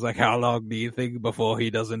stretcher, and he's like, how long do you think before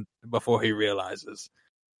he realizes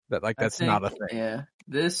that like that's not a thing? Yeah,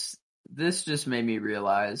 this just made me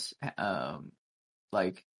realize,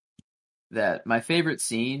 like that my favorite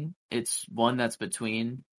scene. It's one that's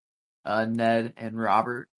between Ned and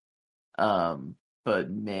Robert. But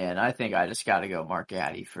man, I think I just got to go Mark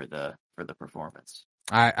Addy for the performance.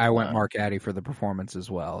 I went Mark Addy for the performance as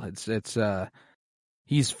well. It's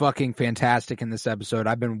he's fucking fantastic in this episode.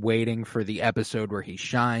 I've been waiting for the episode where he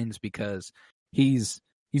shines because he's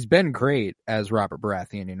been great as Robert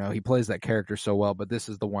Baratheon, you know. He plays that character so well, but this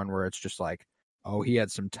is the one where it's just like, oh, he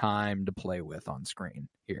had some time to play with on screen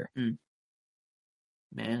here.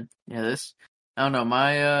 Man, yeah, this, I don't know,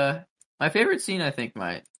 my favorite scene, I think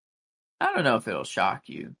I don't know if it'll shock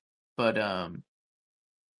you, but I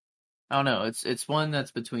don't know, it's one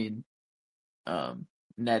that's between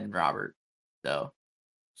Ned and Robert though.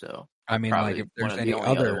 So I mean, like, if there's any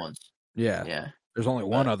other ones. Yeah. There's only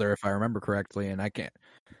one other, if I remember correctly, and I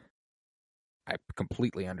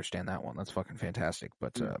completely understand that one. That's fucking fantastic.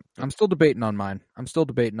 But I'm still debating on mine.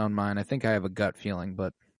 I think I have a gut feeling,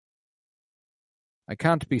 but I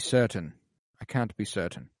can't be certain.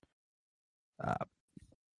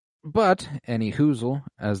 But any hoozle,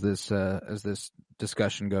 as this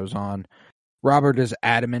discussion goes on, Robert is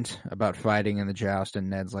adamant about fighting in the joust,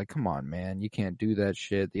 and Ned's like, come on, man, you can't do that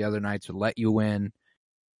shit. The other knights would let you win.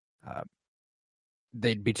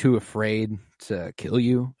 They'd be too afraid to kill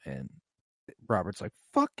you. And Robert's like,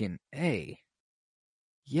 fucking A.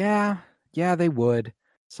 Yeah, they would.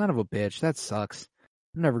 Son of a bitch, that sucks.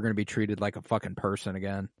 I'm never going to be treated like a fucking person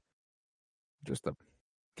again. Just a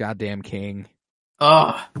goddamn king.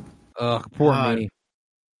 Ugh, poor God. me.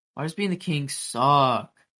 Why does being the king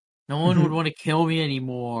suck? No one would want to kill me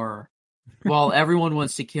anymore. Well, everyone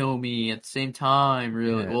wants to kill me at the same time,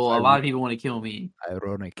 really. Yeah, well, a lot of people want to kill me.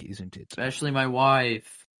 Ironic, isn't it? Especially my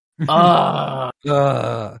wife. But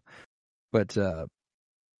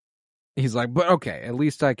he's like, but okay, at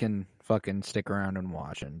least I can fucking stick around and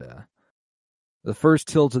watch. And the first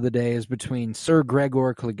tilt of the day is between Sir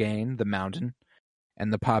Gregor Clegane, the Mountain,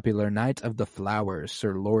 and the popular Knight of the Flowers,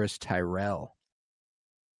 Sir Loras Tyrell.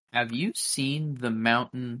 Have you seen the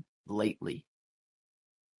Mountain lately?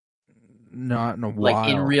 Not in a while. Like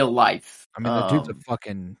in real life. I mean, the dude's a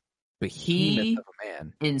fucking behemoth of a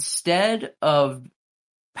man. Instead of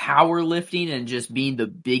powerlifting and just being the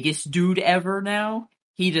biggest dude ever now,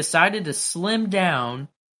 he decided to slim down,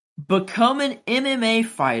 become an MMA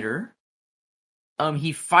fighter.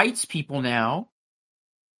 He fights people now,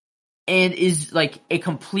 and is like a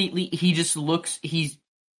completely. He looks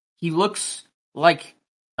like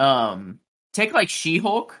take like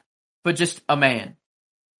She-Hulk, but just a man.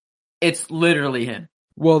 It's literally him.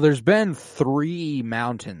 Well, there's been 3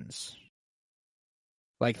 mountains.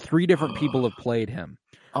 Like 3 different people have played him.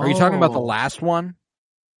 Are you talking about the last one?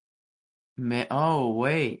 Man,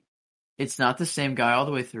 wait. It's not the same guy all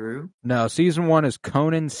the way through? No, season 1 is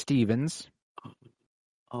Conan Stevens.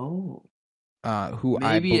 Oh. Who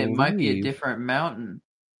maybe it might be a different mountain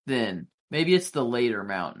then. Maybe it's the later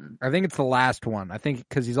mountain. I think it's the last one. I think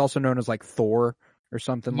because he's also known as like Thor or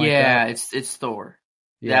something like that. Yeah, it's Thor.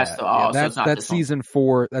 Yeah, that's season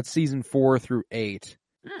 4. That's season 4 through 8.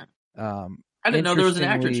 I didn't know there was an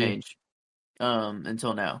actor change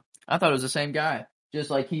until now. I thought it was the same guy.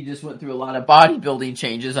 Just like he just went through a lot of bodybuilding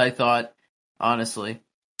changes, I thought, honestly.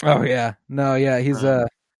 Oh yeah. No, yeah, he's a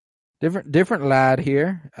different lad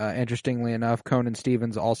here. Interestingly enough, Conan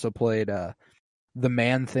Stevens also played the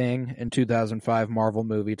Man-Thing in 2005 Marvel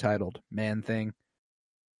movie titled Man-Thing.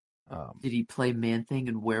 Did he play Man-Thing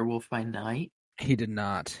in Werewolf by Night? He did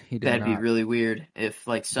not. That'd be really weird if,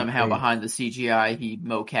 like, somehow behind the CGI he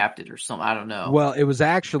mocapped it or something. I don't know. Well, it was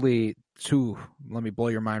actually let me blow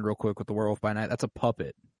your mind real quick with the Werewolf by Night. That's a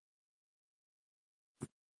puppet.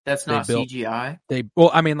 That's not CGI? They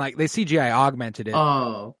CGI augmented it.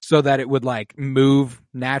 Oh. So that it would, like, move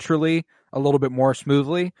naturally a little bit more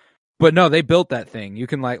smoothly. But no, they built that thing. You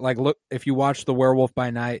can, like look, if you watch the Werewolf by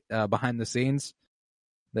Night behind the scenes,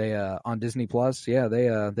 they on Disney Plus, yeah,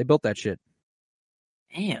 they built that shit.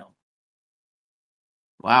 Damn.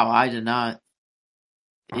 Wow, I did not.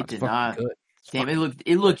 It did not. Good. Damn,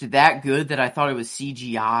 it looked that good that I thought it was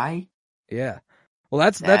CGI. Yeah. Well,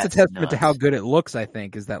 that's a testament nuts. To how good it looks. I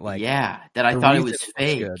think is that like that I thought it was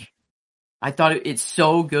fake. I thought it's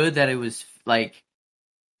so good that it was like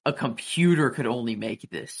a computer could only make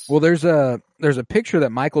this. Well, there's a picture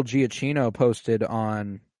that Michael Giacchino posted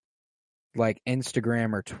on like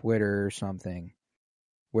Instagram or Twitter or something,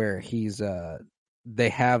 where he's they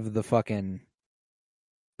have the fucking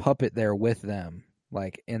puppet there with them,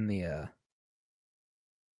 like in the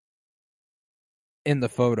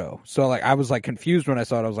photo. So like I was like confused when I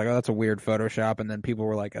saw it. I was like, oh, that's a weird Photoshop. And then people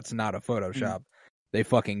were like, that's not a Photoshop. They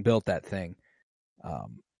fucking built that thing.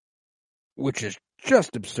 Which is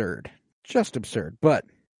just absurd. Just absurd. But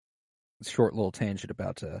short little tangent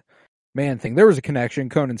about Man-Thing. There was a connection.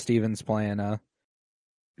 Conan Stevens playing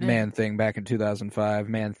Man-Thing back in 2005.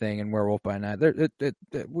 Man-Thing and Werewolf by Night.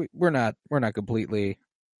 We're not completely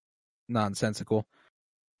nonsensical.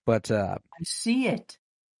 But I see it.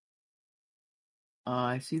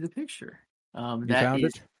 I see the picture. you That found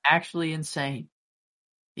is it? actually insane.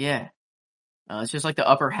 Yeah. It's just like the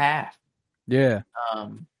upper half Yeah.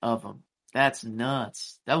 of them. That's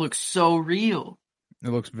nuts. That looks so real. It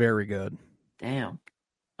looks very good. Damn.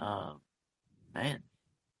 Man.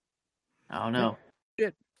 I don't know.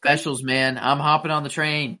 Shit. Specials, man. I'm hopping on the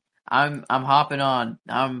train. I'm hopping on.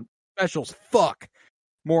 Specials. Fuck.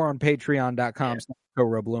 More on patreon.com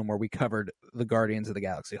Yeah. Bloom, where we covered the Guardians of the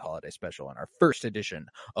Galaxy holiday special in our first edition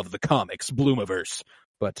of the comics Bloomiverse.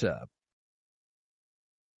 But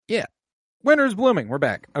yeah. Winter's blooming. We're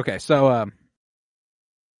back. Okay, so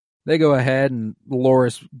they go ahead and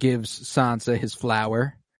Loras gives Sansa his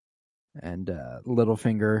flower. And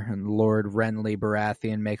Littlefinger and Lord Renly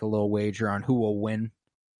Baratheon make a little wager on who will win,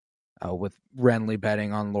 with Renly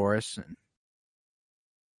betting on Loras,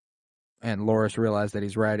 and Loras realized that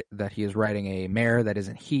he is riding a mare that is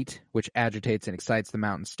in heat, which agitates and excites the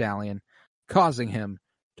mountain stallion, causing him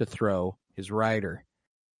to throw his rider.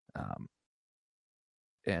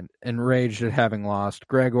 And enraged at having lost,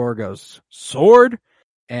 Gregor goes sword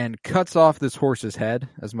and cuts off this horse's head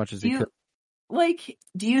as much as he could. Like,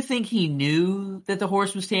 do you think he knew that the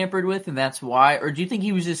horse was tampered with and that's why? Or do you think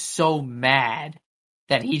he was just so mad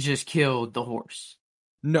that he just killed the horse?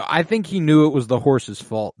 No, I think he knew it was the horse's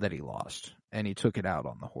fault that he lost, and he took it out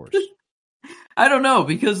on the horse. I don't know,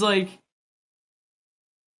 because, like...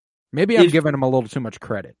 Maybe I'm giving him a little too much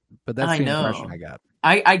credit, but that's the impression I got.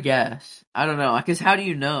 I guess. I don't know, because how do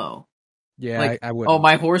you know? Yeah, like, I wouldn't. Oh,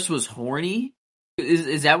 my horse was horny?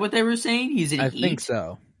 Is that what they were saying? He's in heat? I think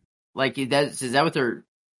so. Like, is that what they're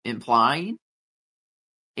implying?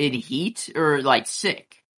 In heat? Or, like,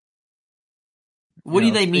 sick? What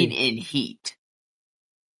do they mean in heat?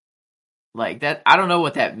 Like, that, I don't know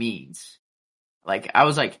what that means. Like, I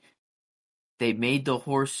was like, they made the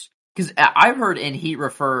horse... Because I've heard in heat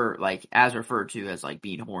as referred to as, like,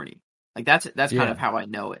 being horny. Like, that's kind of how I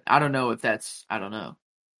know it. I don't know if that's... I don't know.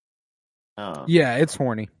 Yeah, it's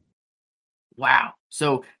horny. Wow.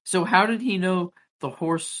 So how did he know the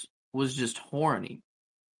horse was just horny?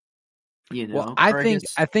 You know? Well, I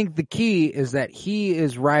think the key is that he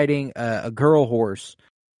is riding a girl horse,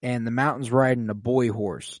 and the mountain's riding a boy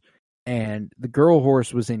horse, and the girl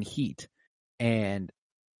horse was in heat, and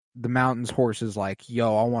the mountain's horse is like,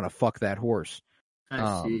 "Yo, I want to fuck that horse."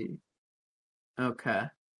 I see. Okay.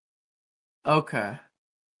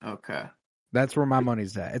 That's where my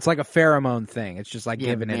money's at. It's like a pheromone thing. It's just like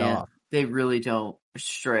giving it off. They really don't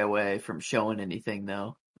stray away from showing anything,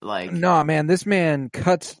 though. Like, no, man, this man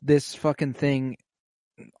cuts this fucking thing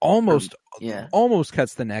almost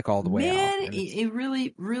cuts the neck all the way off. Man, it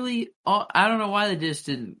really, really. I don't know why they just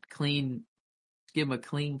didn't give him a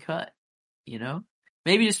clean cut. You know,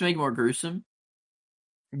 maybe just to make it more gruesome.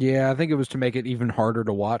 Yeah, I think it was to make it even harder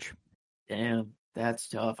to watch. Damn, that's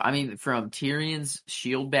tough. I mean, from Tyrion's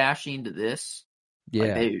shield bashing to this,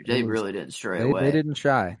 yeah, like they really didn't stray away. They didn't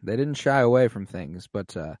shy. They didn't shy away from things.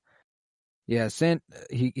 But yeah,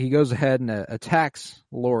 he goes ahead and attacks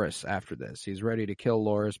Loras after this. He's ready to kill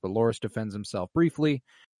Loras, but Loras defends himself briefly.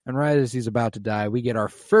 And right as he's about to die, we get our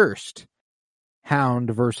first Hound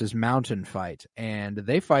versus Mountain fight, and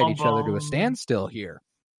they fight each other to a standstill here.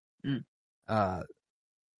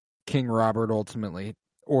 King Robert ultimately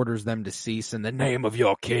orders them to cease in the name of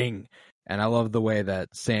your king. And I love the way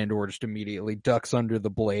that Sandor just immediately ducks under the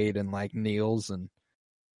blade and like kneels. And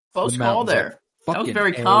close call there. That was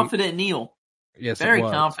very confident kneel. Yes, very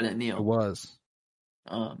confident kneel. It was.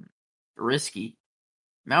 Risky.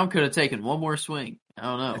 Mount could have taken one more swing. I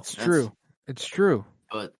don't know. It's true. It's true.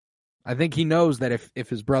 But I think he knows that if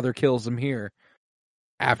his brother kills him here,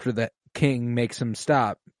 after the king makes him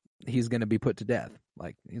stop, he's going to be put to death.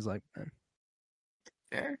 Like, he's like...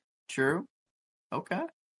 Fair. True. Okay.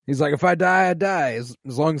 He's like, if I die, I die. As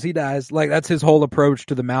long as he dies. Like, that's his whole approach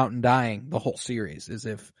to the Mountain dying, the whole series, is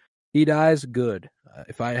if he dies, good.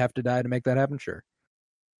 If I have to die to make that happen, sure.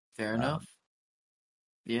 Fair enough.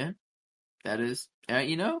 Yeah. That is...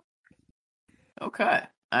 you know? Okay.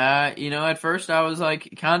 At first I was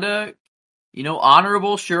like, kind of,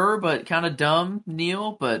 honorable, sure, but kind of dumb,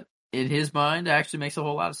 Neil, but in his mind, it actually makes a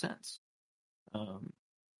whole lot of sense.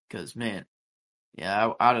 Because man,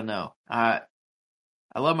 yeah, I don't know. I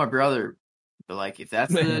love my brother, but like if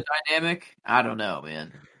that's the dynamic, I don't know,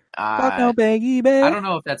 man. Fuck no, I baby. don't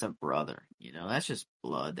know if that's a brother. That's just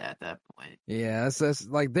blood at that point. Yeah, that's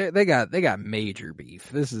like they got major beef.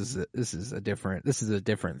 This is a different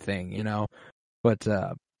thing, But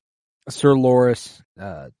Sir Loras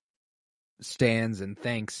stands and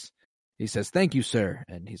thanks. He says, "Thank you, sir,"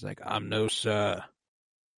 and he's like, "I'm no sir."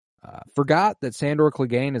 Forgot that Sandor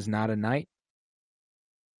Clegane is not a knight.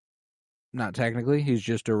 Not technically. He's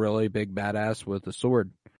just a really big badass with a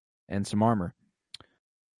sword and some armor.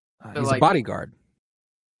 He's a bodyguard.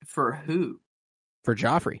 For who? For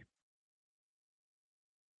Joffrey.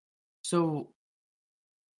 So,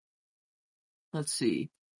 let's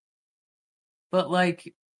see. But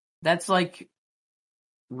like, that's like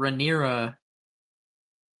Rhaenyra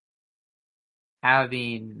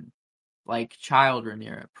having like child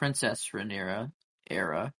Rhaenyra, Princess Rhaenyra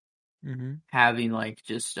era, having like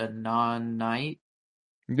just a non-knight.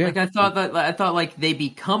 Yeah. Like I thought like they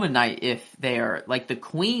become a knight if they are like the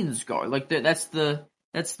Queen's Guard. Like that's the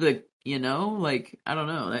like I don't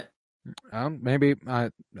know that. Maybe I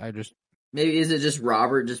just maybe is it just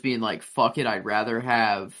Robert just being like fuck it? I'd rather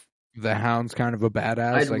have the Hound's kind of a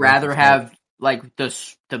badass. I'd rather have like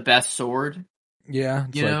the best sword. Yeah,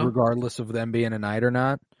 it's like regardless of them being a knight or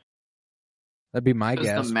not. That'd be my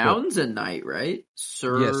guess. The Mountain's a knight, right?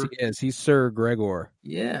 Sir. Yes, he is. He's Sir Gregor.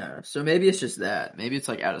 Yeah, so maybe it's just that. Maybe it's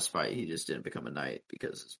like out of spite. He just didn't become a knight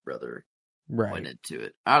because his brother went into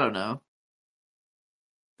it. I don't know.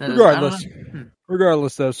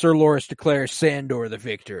 Regardless, though, Sir Loras declares Sandor the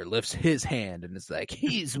victor, lifts his hand, and is like,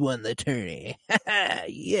 he's won the tourney.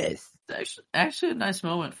 Yes. Actually a nice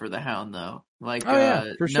moment for the Hound, though. Like,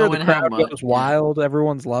 for sure, the crowd goes wild.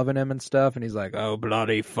 Everyone's loving him and stuff, and he's like, oh,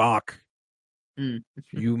 bloody fuck.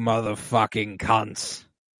 You motherfucking cunts.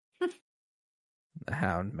 The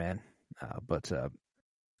Hound, man. But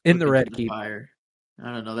in the Red Keep. Fire.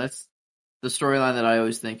 I don't know. That's the storyline that I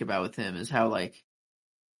always think about with him is how, like,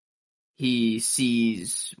 he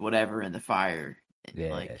sees whatever in the fire. And,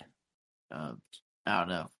 yeah. Like, I don't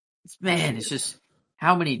know. It's just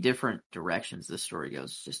how many different directions this story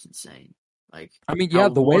goes. It's just insane. Like, I mean, yeah,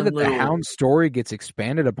 the way that the Hound story gets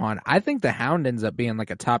expanded upon, I think the Hound ends up being like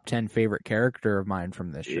a top 10 favorite character of mine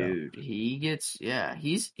from this show. Dude, he's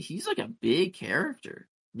like a big character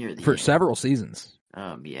near the for end. Several seasons.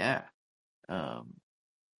 Man.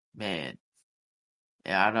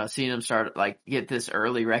 Yeah, I don't know. Seeing him start like get this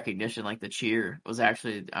early recognition, like the cheer, was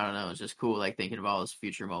actually I don't know. It's just cool, like thinking of all his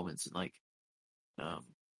future moments and like, I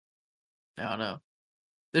don't know.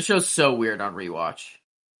 This show's so weird on rewatch.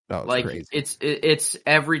 Oh, it's like crazy. It's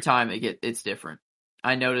every time it's different.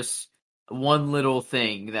 I notice one little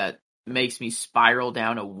thing that makes me spiral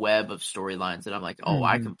down a web of storylines that I'm like, oh,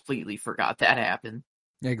 I completely forgot that happened.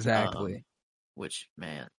 Exactly. Which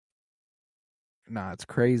man, nah, it's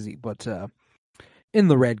crazy, but. In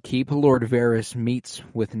the Red Keep, Lord Varys meets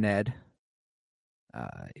with Ned.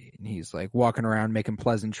 He's like walking around making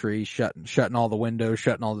pleasantries, shutting all the windows,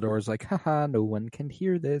 shutting all the doors, like, haha, no one can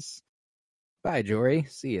hear this. Bye, Jory.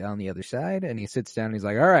 See you on the other side. And he sits down and he's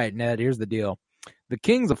like, all right, Ned, here's the deal. The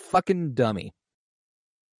king's a fucking dummy.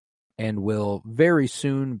 And will very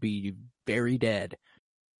soon be very dead.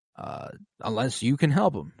 Unless you can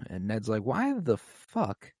help him. And Ned's like, why the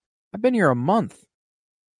fuck? I've been here a month.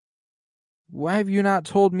 Why have you not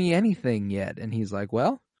told me anything yet? And he's like,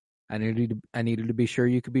 well, I needed to be sure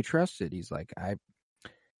you could be trusted. He's like,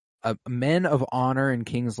 men of honor in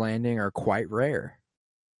King's Landing are quite rare.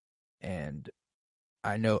 And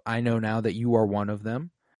I know now that you are one of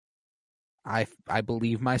them. I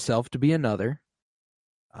believe myself to be another.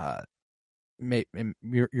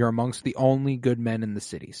 You're amongst the only good men in the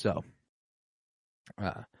city. So,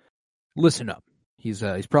 listen up. He's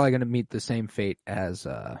probably going to meet the same fate as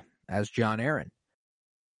Jon Arryn.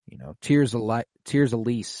 Tears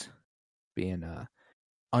Elise being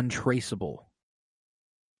untraceable.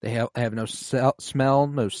 They have no smell,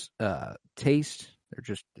 no taste.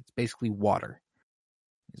 It's basically water.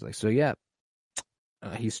 He's like, so yeah.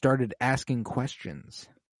 He started asking questions.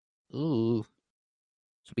 Ooh.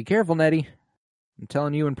 So be careful, Nettie. I'm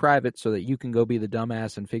telling you in private so that you can go be the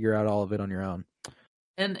dumbass and figure out all of it on your own.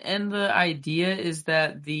 And the idea is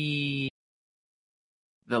that the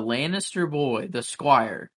Lannister boy, the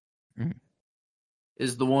squire,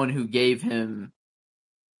 is the one who gave him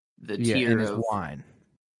the tear of wine.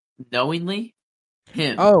 Knowingly?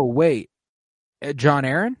 Him. Oh, wait. Jon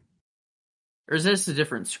Arryn? Or is this a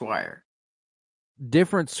different squire?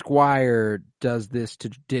 Different squire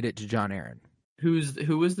did it to Jon Arryn. Who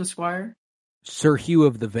was the squire? Sir Hugh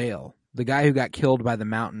of the Vale. the guy who got killed by the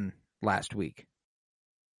mountain last week.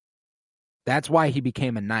 That's why he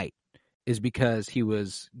became a knight, is because he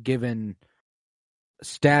was given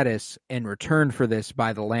status in return for this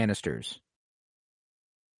by the Lannisters.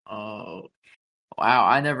 Oh, wow!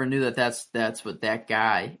 I never knew that's what that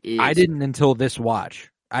guy is. I didn't until this watch.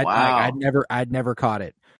 Wow. I'd never caught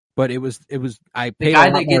it, but it was. I The paid guy a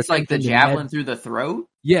lot that more gets like the attention to javelin Ned. through the throat.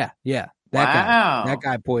 Yeah, Wow. that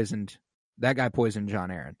guy poisoned Jon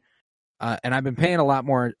Arryn. And I've been paying a lot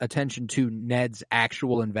more attention to Ned's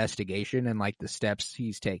actual investigation and like the steps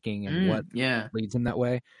he's taking and what leads him that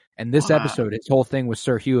way. And this episode, his whole thing was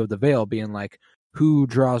Sir Hugh of the Vale being like, who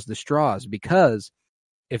draws the straws? Because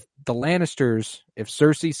if the Lannisters, if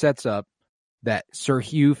Cersei sets up that Sir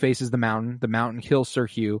Hugh faces the mountain kills Sir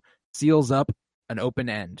Hugh, seals up an open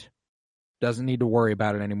end, doesn't need to worry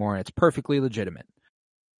about it anymore, and it's perfectly legitimate.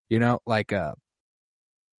 You know, like what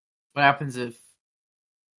happens if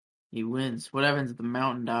he wins? What happens if the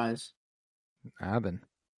mountain dies? Probably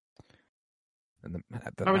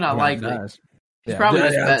not likely. He's Yeah, probably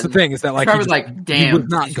just that's the thing, is that like he's probably like, damn, he was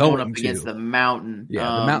not he's going up to. against the mountain.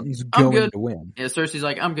 Yeah, the mountain's I'm going good to win. Yeah, Cersei's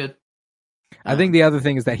like, I'm good. I think the other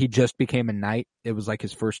thing is that he just became a knight. It was like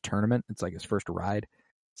his first tournament. It's like his first ride.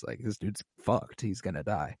 It's like, this dude's fucked. He's gonna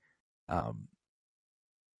die.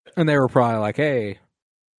 And they were probably like, hey,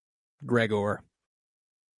 Gregor,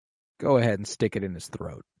 go ahead and stick it in his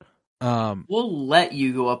throat. We'll let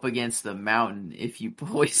you go up against the mountain if you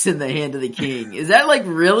poison the hand of the king. Is that like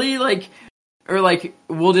really like, or like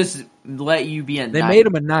we'll just let you be a knight? They made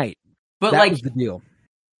him a knight. But that like was the deal.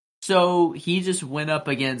 So he just went up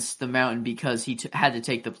against the mountain because he had to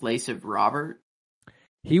take the place of Robert?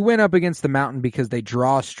 He went up against the mountain because they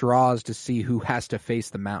draw straws to see who has to face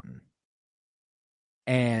the mountain.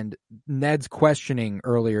 And Ned's questioning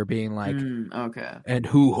earlier being like, okay. And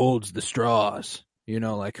who holds the straws? You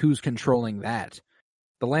know, like who's controlling that?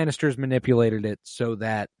 The Lannisters manipulated it so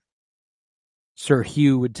that Sir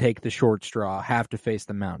Hugh would take the short straw, have to face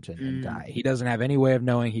the mountain and die. He doesn't have any way of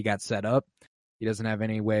knowing he got set up. He doesn't have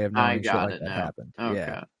any way of knowing shit like that happened. Okay.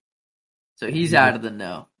 Yeah. So he's out of the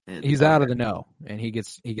know. He's out of the know, and he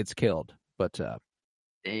gets killed. But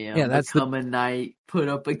damn, yeah, that's become a knight put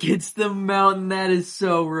up against the mountain. That is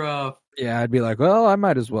so rough. Yeah, I'd be like, well, I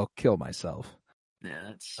might as well kill myself.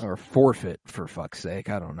 Yeah, or forfeit, for fuck's sake.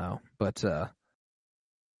 I don't know. But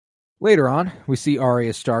later on, we see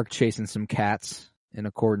Arya Stark chasing some cats in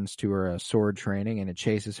accordance to her sword training, and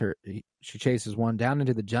she chases one down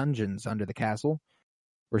into the dungeons under the castle,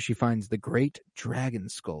 where she finds the great dragon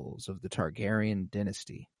skulls of the Targaryen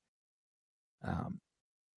dynasty.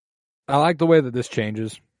 I like the way that this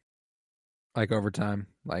changes, like over time,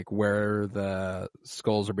 like where the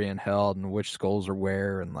skulls are being held and which skulls are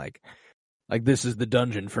where, and like this is the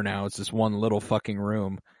dungeon for now. It's this one little fucking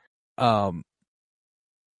room. Yeah,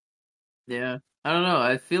 I don't know.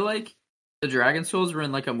 I feel like the dragon skulls were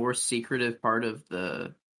in like a more secretive part of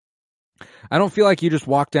the. I don't feel like you just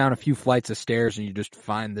walk down a few flights of stairs and you just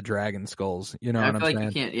find the dragon skulls. You know what I'm saying? I feel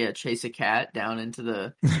like you can't, chase a cat down into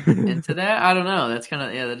the into that. I don't know. That's kind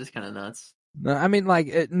of that is kind of nuts. I mean,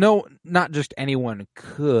 like, no, not just anyone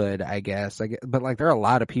could, I guess. But like, there are a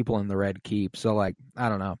lot of people in the Red Keep, so like, I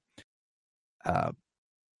don't know.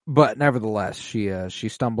 But nevertheless, she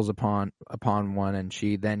stumbles upon one, and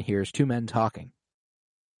she then hears two men talking.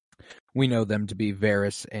 We know them to be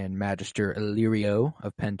Varys and Magister Illyrio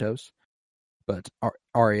of Pentos, but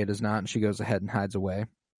Arya does not, and she goes ahead and hides away.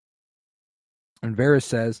 And Varys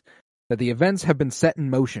says that the events have been set in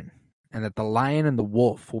motion, and that the lion and the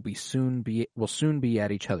wolf will soon be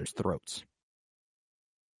at each other's throats.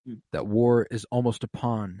 That war is almost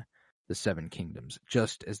upon the Seven Kingdoms,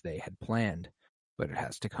 just as they had planned, but it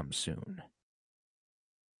has to come soon.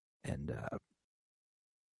 And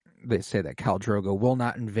they say that Khal Drogo will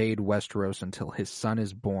not invade Westeros until his son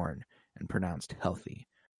is born and pronounced healthy,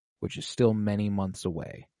 which is still many months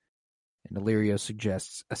away. And Illyrio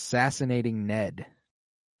suggests assassinating Ned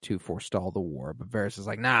to forestall the war, but Varys is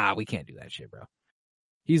like, nah, we can't do that shit, bro.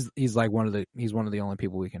 He's like one of the only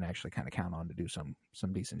people we can actually kind of count on to do some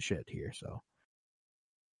decent shit here. So,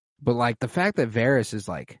 but like the fact that Varys is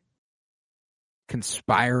like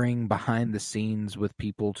conspiring behind the scenes with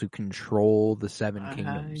people to control the Seven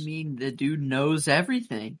Kingdoms. I mean, the dude knows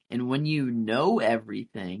everything, and when you know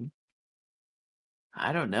everything,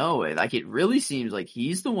 I don't know. Like, it really seems like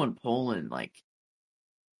he's the one pulling, like,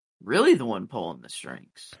 really the one pulling the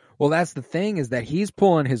strings. Well, that's the thing, is that he's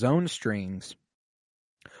pulling his own strings,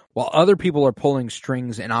 while other people are pulling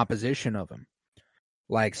strings in opposition of him.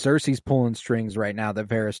 Like, Cersei's pulling strings right now that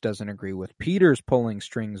Varys doesn't agree with. Peter's pulling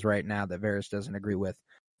strings right now that Varys doesn't agree with.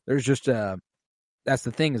 There's just that's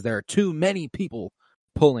the thing, is there are too many people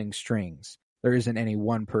pulling strings. There isn't any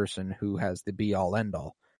one person who has the be all end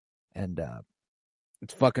all, and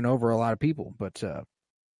it's fucking over a lot of people. But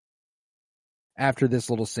after this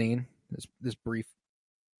little scene, this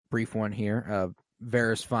brief one here,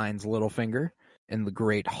 Varys finds Littlefinger in the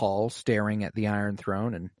Great Hall, staring at the Iron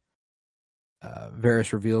Throne, and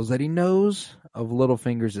Varys reveals that he knows of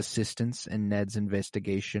Littlefinger's assistance in Ned's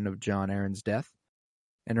investigation of Jon Arryn's death,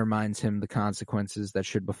 and reminds him the consequences that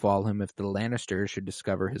should befall him if the Lannisters should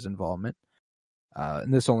discover his involvement.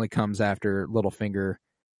 And this only comes after Littlefinger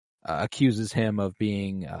accuses him of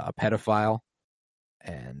being a pedophile,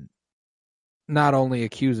 and not only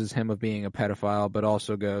accuses him of being a pedophile, but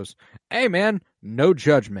also goes, "Hey man, no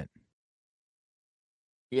judgment."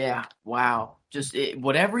 Yeah, wow. Just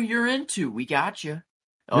whatever you're into, we got you.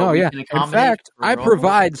 No, yeah. In fact, I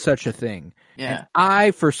provide such a thing. Yeah. And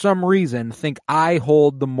I, for some reason, think I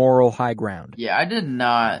hold the moral high ground. Yeah, I did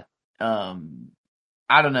not, I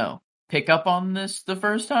don't know, pick up on this the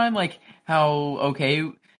first time, like how okay,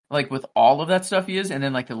 like with all of that stuff he is, and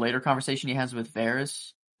then like the later conversation he has with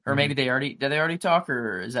Varys, or maybe did they already talk,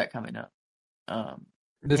 or is that coming up?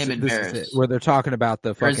 This him and is Varys, it, where they're talking about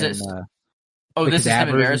the fucking. this is him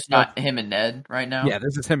and Varys, not him and Ned right now. Yeah,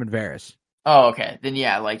 this is him and Varys. Oh, okay. Then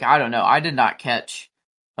yeah, like I don't know, I did not catch.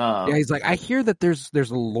 Yeah, he's like, I hear that there's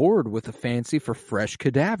a lord with a fancy for fresh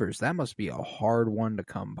cadavers. That must be a hard one to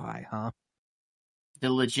come by, huh?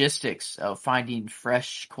 The logistics of finding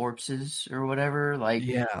fresh corpses or whatever, like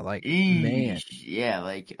yeah, like man, yeah,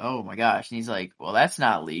 like oh my gosh. And he's like, well, that's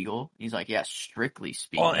not legal. He's like, yeah, strictly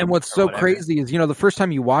speaking. Well, and what's so crazy is, the first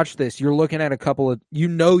time you watch this, you're looking at a couple of,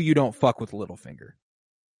 you don't fuck with Littlefinger.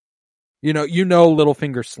 You know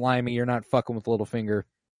Littlefinger's slimy. You're not fucking with Littlefinger.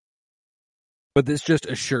 But this just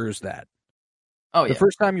assures that. Oh, yeah. The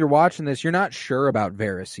first time you're watching this, you're not sure about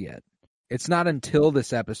Varys yet. It's not until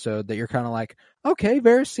this episode that you're kind of like, okay,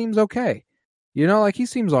 Varys seems okay. Like he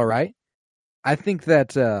seems all right. I think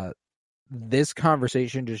that this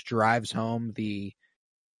conversation just drives home the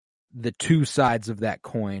two sides of that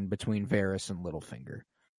coin between Varys and Littlefinger.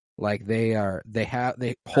 Like they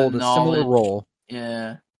hold a similar role.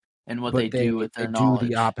 Yeah. And what they do with their knowledge. They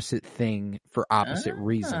do the opposite thing for opposite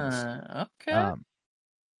reasons. Okay.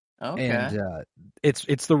 And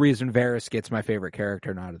it's the reason Varys gets my favorite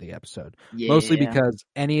character out of the episode. Yeah. Mostly because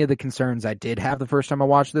any of the concerns I did have the first time I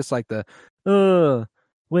watched this, like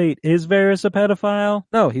wait, is Varys a pedophile?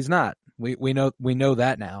 No, he's not. We know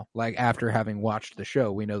that now. Like after having watched the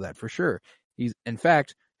show, we know that for sure. He's in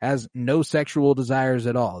fact has no sexual desires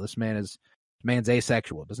at all. This man's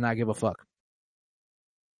asexual, does not give a fuck.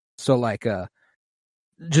 So like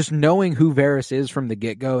just knowing who Varys is from the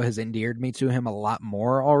get-go has endeared me to him a lot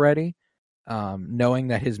more already. Knowing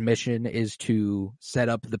that his mission is to set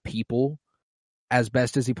up the people as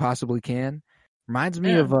best as he possibly can reminds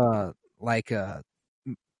me of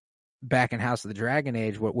back in House of the Dragon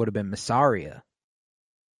Age, what would have been Mysaria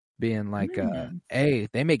being like, hey,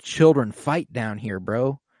 they make children fight down here,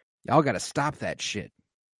 bro. Y'all got to stop that shit.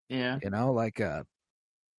 Yeah, like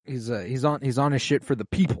he's on his shit for the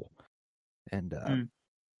people, and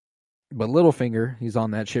but Littlefinger, he's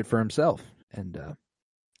on that shit for himself. And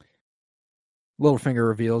Littlefinger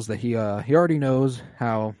reveals that he already knows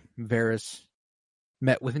how Varys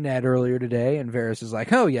met with Ned earlier today, and Varys is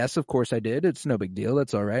like, "Oh yes, of course I did. It's no big deal.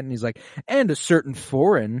 That's all right." And he's like, "And a certain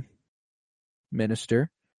foreign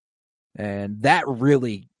minister," and that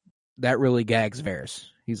really gags Varys.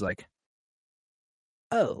 He's like,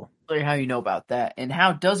 "Oh, how you know about that, and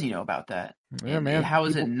how does he know about that? Yeah, and man. How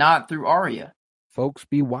is it not through Arya? Folks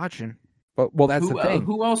be watching." But well, that's the thing.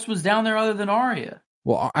 Who else was down there other than Arya?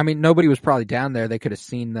 Well, I mean, nobody was probably down there. They could have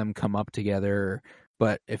seen them come up together.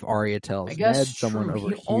 But if Arya tells Ned, someone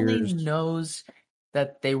overhears. He only knows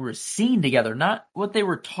that they were seen together, not what they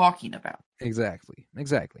were talking about. Exactly.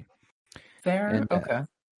 Fair. And, okay.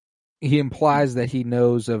 He implies that he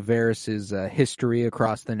knows of Varys's history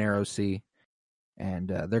across the Narrow Sea, and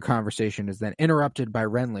their conversation is then interrupted by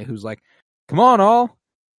Renly, who's like, "Come on, all,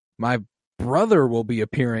 my brother will be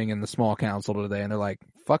appearing in the small council today." And they're like,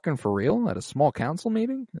 "Fucking for real? At a small council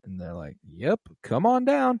meeting?" And they're like, "Yep, come on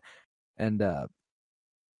down." And that's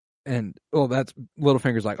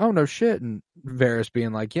Littlefinger's like, "Oh no shit," and Varys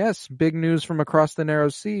being like, "Yes, big news from across the Narrow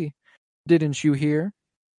Sea. Didn't you hear?"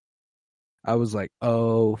 I was like,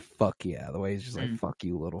 "Oh fuck yeah!" The way he's just like, "Fuck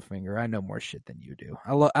you, Littlefinger. I know more shit than you do."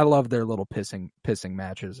 I love their little pissing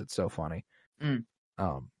matches. It's so funny.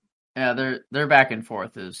 Yeah, their back and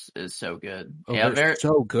forth is so good. They're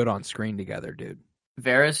so good on screen together, dude.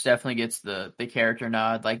 Varys definitely gets the character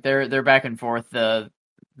nod. Like their back and forth, them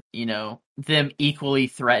equally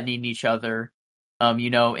threatening each other,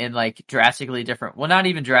 in like drastically different, well, not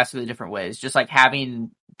even drastically different ways, just like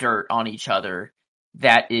having dirt on each other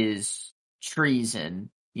that is treason,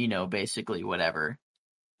 basically whatever.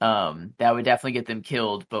 That would definitely get them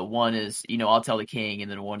killed, but one is, I'll tell the king, and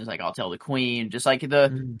then one is like, I'll tell the queen, just like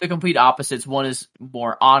the complete opposites. One is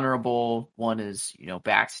more honorable, one is,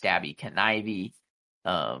 backstabby, connivey.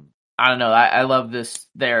 I don't know, I love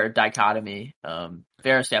their dichotomy.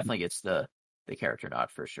 Varys definitely gets the character nod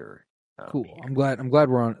for sure. Cool. Here. I'm glad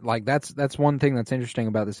we're on. Like that's one thing that's interesting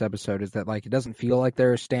about this episode is that like it doesn't feel like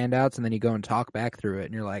there are standouts, and then you go and talk back through it,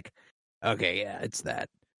 and you're like, okay, yeah, it's that.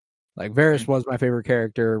 Like Varys was my favorite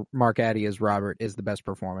character. Mark Addy as Robert is the best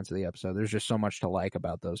performance of the episode. There's just so much to like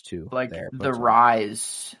about those two. Like there, the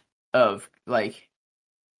rise of like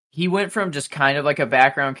he went from just kind of like a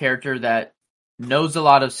background character that knows a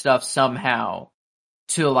lot of stuff somehow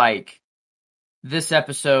to like this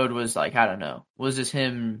episode was like, I don't know, was this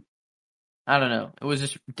him? I don't know. It was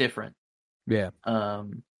just different. Yeah.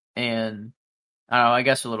 And I don't know, I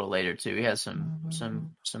guess a little later too. He has some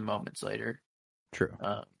moments later. True.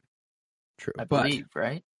 True. I believe,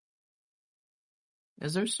 right?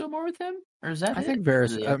 Is there still more with him? Or is that I think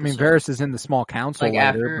Varys, Varys is in the small council like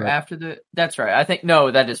later, after the, that's right. I think, no,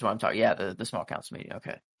 that is what I'm talking. Yeah, the small council meeting.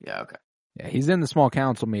 Okay. Yeah, okay. Yeah, he's in the small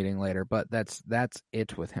council meeting later, but that's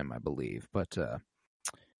it with him, I believe. But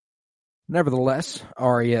nevertheless,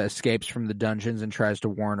 Arya escapes from the dungeons and tries to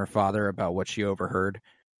warn her father about what she overheard.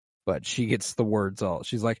 But she gets the words all.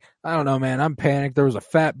 She's like, I don't know, man. I'm panicked. There was a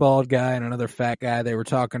fat bald guy and another fat guy. They were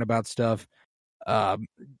talking about stuff.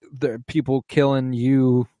 The people killing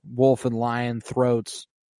you, wolf and lion throats,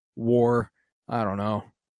 war. I don't know.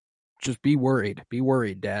 Just be worried. Be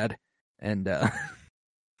worried, Dad. And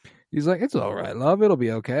he's like, it's all right, love. It'll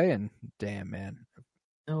be okay. And damn, man.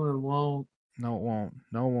 No, it won't. No, it won't.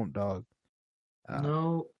 No, it won't, dog.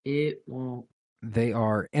 No, it won't. They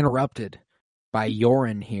are interrupted by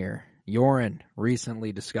Yoren here. Yoren,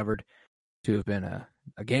 recently discovered to have been a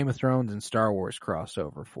Game of Thrones and Star Wars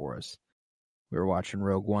crossover for us. We were watching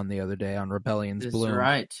Rogue One the other day on Rebellion's That's Bloom.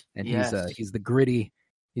 right. And yes. he's a gritty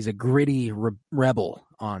rebel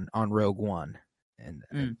on Rogue One and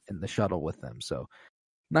in the shuttle with them. So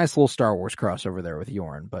nice little Star Wars crossover there with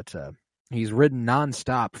Yoren. But he's ridden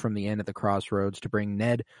nonstop from the end of the crossroads to bring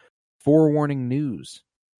Ned forewarning news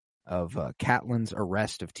of Catelyn's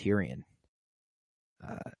arrest of Tyrion.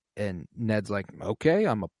 And Ned's like, okay,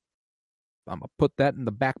 I'm gonna put that in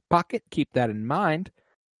the back pocket. Keep that in mind.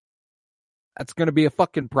 That's gonna be a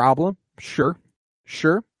fucking problem. Sure.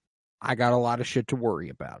 I got a lot of shit to worry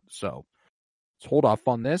about. So let's hold off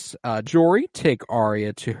on this. Jory, take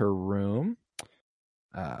Arya to her room.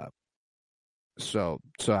 So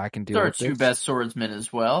I can deal with this. Our two best swordsmen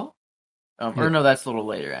as well. Or no, that's a little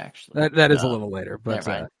later actually. That is a little later,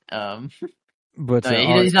 but but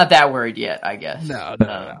he's not that worried yet, I guess. No.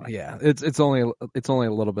 Yeah, it's only a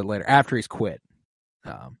little bit later after he's quit.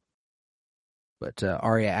 But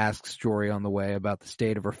Arya asks Jory on the way about the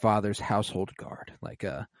state of her father's household guard. Like,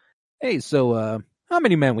 hey, so how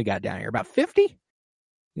many men we got down here? About 50?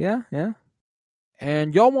 Yeah.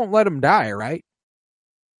 And y'all won't let him die, right?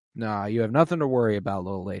 Nah, you have nothing to worry about,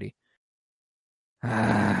 little lady.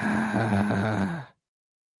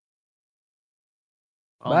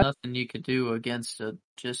 Well, nothing you could do against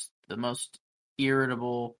just the most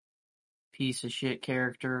irritable piece of shit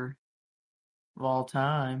character of all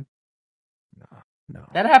time. No.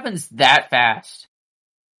 That happens that fast.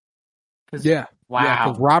 Yeah. Wow. Yeah,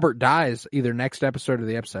 because Robert dies either next episode or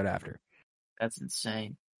the episode after. That's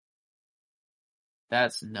insane.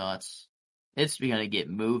 That's nuts. It's gonna get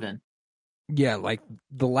moving. Yeah, like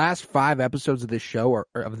the last 5 episodes of this show or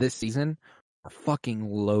of this season are fucking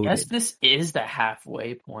loaded. Yes, this is the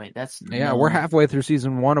halfway point. That's nuts. We're halfway through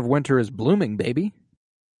season 1 of Winter is Blooming, baby.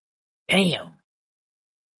 Damn.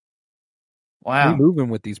 Wow. We're moving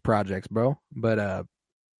with these projects, bro. But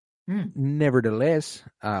nevertheless,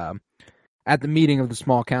 at the meeting of the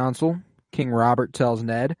small council, King Robert tells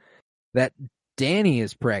Ned that Dany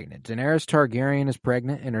is pregnant. Daenerys Targaryen is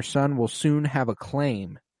pregnant, and her son will soon have a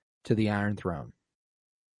claim to the Iron Throne.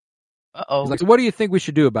 Uh-oh. He's like, so what do you think we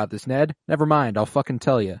should do about this, Ned? Never mind, I'll fucking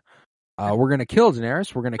tell you. We're going to kill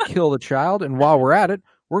Daenerys, we're going to kill the child, and while we're at it,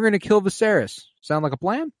 we're going to kill Viserys. Sound like a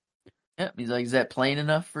plan? Yep. He's like, is that plain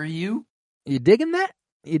enough for you? You digging that?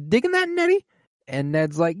 You digging that, Neddy? And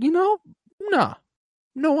Ned's like, no,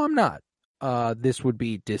 I'm not. This would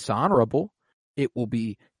be dishonorable. It will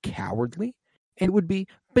be cowardly. And it would be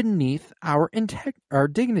beneath our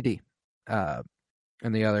dignity. And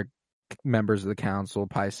the other members of the council,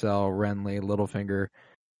 Pycelle, Renly, Littlefinger,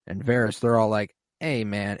 and Varys, they're all like, hey,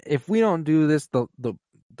 man, if we don't do this, the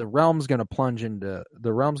the realm's going to plunge into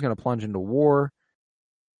war.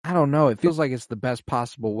 I don't know. It feels like it's the best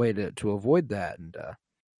possible way to avoid that. And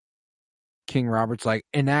King Robert's like,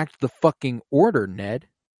 enact the fucking order, Ned.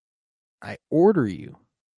 I order you.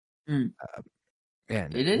 Mm.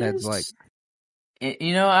 And It Ned's is like,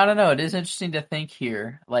 I don't know. It is interesting to think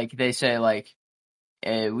here. Like they say, like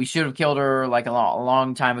we should have killed her like a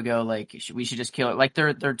long time ago. Like we should just kill her. Like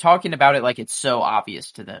they're talking about it like it's so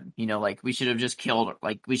obvious to them. Like we should have just killed her.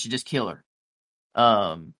 Like we should just kill her.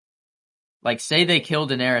 Like say they kill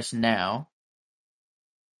Daenerys now.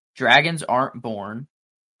 Dragons aren't born,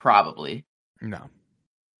 probably. no.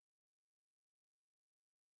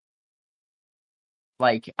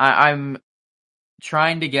 Like I'm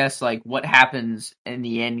trying to guess like what happens in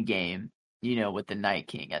the end game. With the Night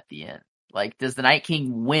King at the end. Like, does the Night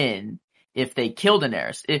King win if they kill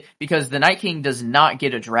Daenerys? Because the Night King does not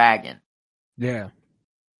get a dragon. Yeah.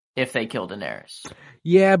 If they kill Daenerys.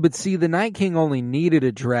 Yeah, but see, the Night King only needed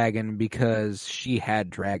a dragon because she had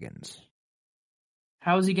dragons.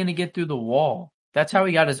 How is he going to get through the wall? That's how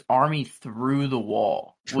he got his army through the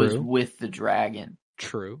wall. True. Was with the dragon.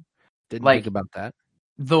 True. Didn't like, think about that.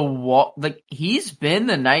 The wall, like, he's been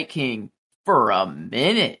the Night King for a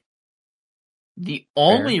minute. The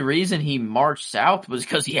only reason he marched south was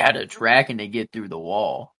because he had a dragon to get through the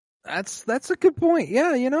wall. That's a good point.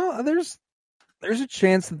 Yeah, there's a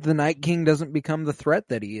chance that the Night King doesn't become the threat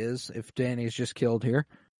that he is if Dany's just killed here.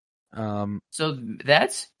 So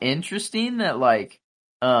that's interesting that like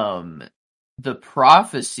the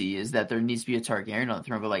prophecy is that there needs to be a Targaryen on the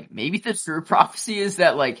throne, but like maybe the true prophecy is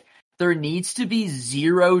that like there needs to be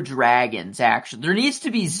 0 dragons actually. There needs to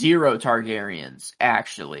be 0 Targaryens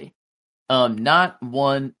actually. Not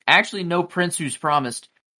one. Actually, no prince who's promised.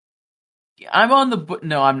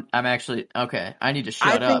 I'm actually okay. I need to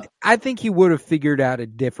shut up. I think he would have figured out a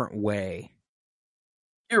different way.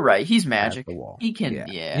 You're right. He's magic. He can.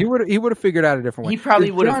 Yeah. He would have figured out a different way. He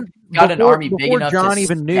probably would have got an army big enough John to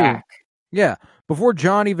even stack. knew. Yeah, before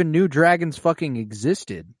John even knew dragons fucking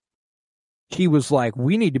existed, he was like,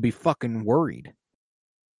 "We need to be fucking worried."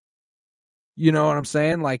 You know what I'm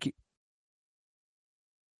saying? Like,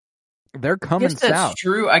 they're coming south. That's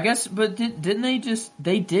true. I guess, but didn't they just?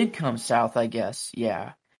 They did come south. I guess.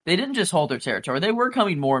 Yeah, they didn't just hold their territory. They were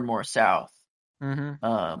coming more and more south. Mm-hmm.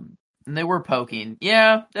 And they were poking.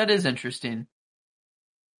 Yeah, that is interesting.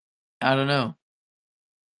 I don't know.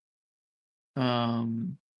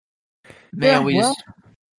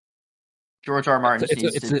 George R. Martin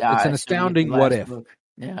needs to die. It's an astounding what if. Book.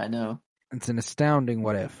 Yeah, I know. It's an astounding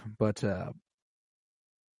what if, but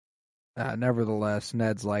nevertheless,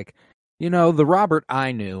 Ned's like, the Robert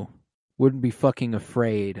I knew wouldn't be fucking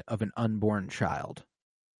afraid of an unborn child.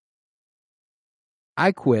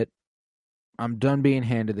 I quit. I'm done being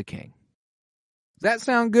Hand of the King. Does that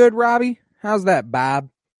sound good, Robbie? How's that, Bob?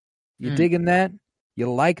 You digging that?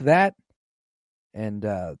 You like that? And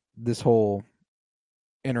this whole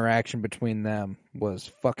interaction between them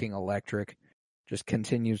was fucking electric. Just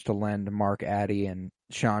continues to lend Mark Addy and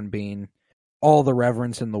Sean Bean all the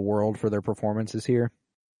reverence in the world for their performances here.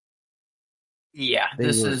 Yeah,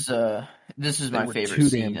 this is my favorite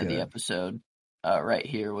scene of the episode. Right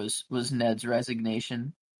here was Ned's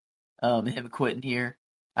resignation. Him quitting here.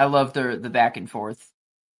 I love the back and forth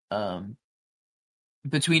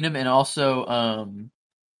between them, and also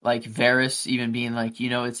like Varys even being like,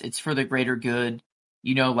 it's for the greater good.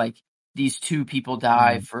 Like these 2 people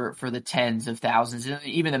die for the tens of thousands, and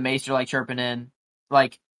even the Maester like chirping in.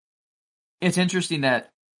 Like, it's interesting that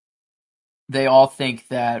they all think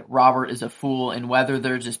that Robert is a fool, and whether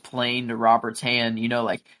they're just playing to Robert's hand,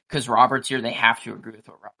 like, because Robert's here, they have to agree with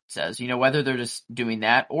what Robert says, whether they're just doing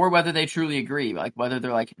that, or whether they truly agree, like, whether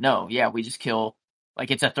they're like, no, yeah, we just kill,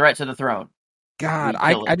 like, it's a threat to the throne. God,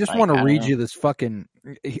 I just want to read you this fucking,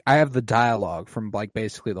 I have the dialogue from, like,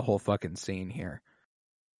 basically the whole fucking scene here.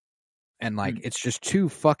 And, like, it's just too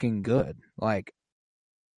fucking good. Like,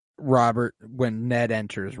 Robert, when Ned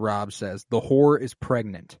enters, Robb says, "The whore is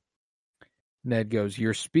pregnant." Ned goes,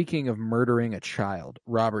 "You're speaking of murdering a child."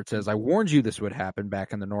 Robert says, "I warned you this would happen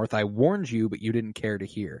back in the north. I warned you, but you didn't care to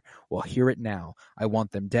hear. Well, hear it now. I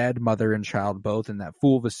want them dead, mother and child both, and that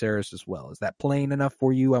fool Viserys as well. Is that plain enough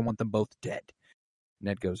for you? I want them both dead."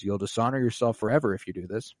 Ned goes, "You'll dishonor yourself forever if you do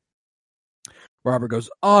this." Robert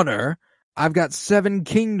goes, "Honor? I've got 7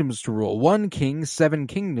 kingdoms to rule. 1 king, 7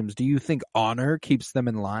 kingdoms. Do you think honor keeps them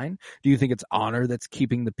in line? Do you think it's honor that's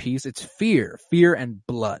keeping the peace? It's fear and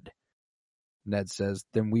blood." Ned says,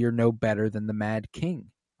 "Then we are no better than the Mad King."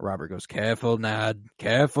 Robert goes, "Careful, Ned.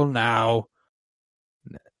 Careful now."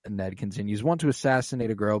 Ned continues, "Want to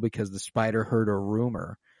assassinate a girl because the spider heard a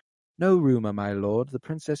rumor." No rumor, my lord. The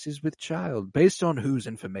princess is with child. Based on whose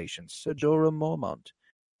information? Ser Jorah Mormont.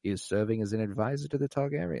 He is serving as an advisor to the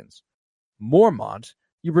Targaryens. Mormont?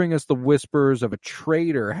 You bring us the whispers of a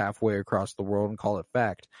traitor halfway across the world and call it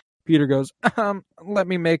fact. Peter goes, let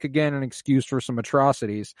me make again an excuse for some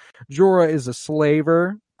atrocities. Jorah is a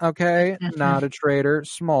slaver, okay? Not a traitor.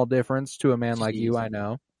 Small difference to a man like you, I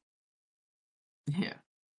know. Yeah.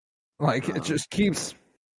 Like, it just keeps...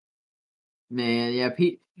 Man, yeah,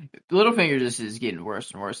 Littlefinger just is getting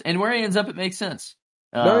worse and worse. And where he ends up, it makes sense.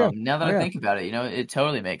 Oh, yeah. Now that I think about it, it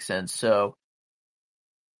totally makes sense. So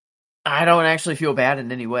I don't actually feel bad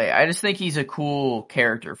in any way. I just think he's a cool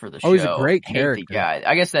character for the show. Oh, he's a great Hate character. the guy.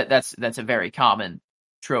 I guess that's a very common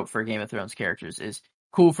trope for Game of Thrones characters is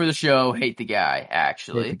cool for the show, hate the guy,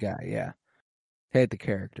 actually. Hate the guy, yeah. Hate the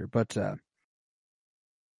character. But, yeah,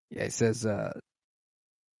 he says,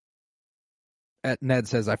 Ned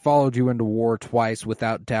says, I followed you into war twice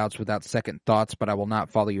without doubts, without second thoughts, but I will not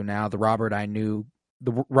follow you now. The Robert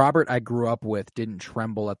I grew up with didn't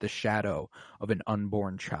tremble at the shadow of an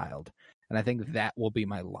unborn child. And I think that will be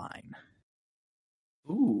my line.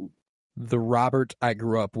 Ooh. The Robert I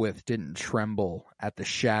grew up with didn't tremble at the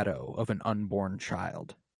shadow of an unborn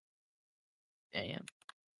child. Damn.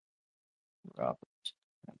 Robert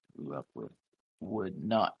I grew up with would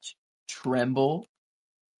not tremble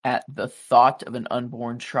at the thought of an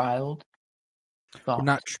unborn child.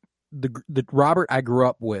 Not the Robert I grew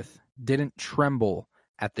up with didn't tremble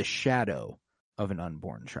at the shadow of an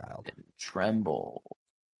unborn child. Didn't tremble.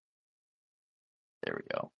 There we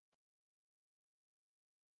go.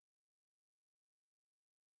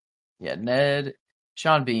 Yeah, Ned,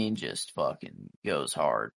 Sean Bean just fucking goes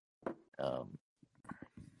hard. There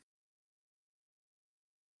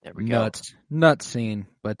we go. Nuts scene,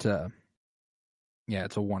 but yeah,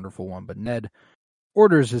 it's a wonderful one. But Ned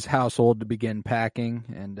orders his household to begin packing,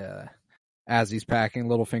 and as he's packing,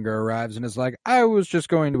 Littlefinger arrives and is like, I was just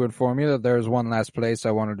going to inform you that there's one last place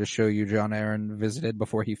I wanted to show you Jon Arryn visited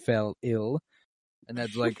before he fell ill. And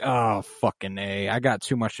Ned's like, oh, fucking A. I got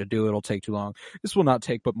too much to do. It'll take too long. This will not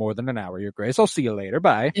take but more than an hour, Your Grace. I'll see you later.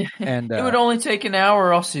 Bye. And it would only take an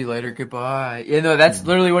hour. I'll see you later. Goodbye. Yeah, no, that's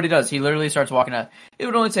literally what he does. He literally starts walking out. It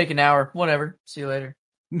would only take an hour. Whatever. See you later.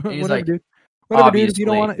 And he's whatever, like, dude. Whatever, dude. If you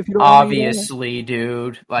don't want to, obviously,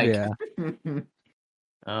 dude. Like, yeah.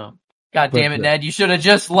 Oh, God damn it, Ned! You should have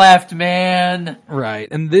just left, man. Right,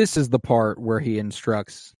 and this is the part where he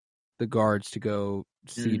instructs the guards to go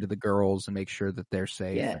see to the girls and make sure that they're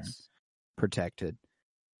safe and protected.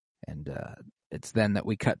 And it's then that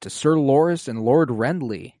we cut to Sir Loras and Lord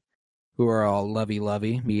Renly, who are all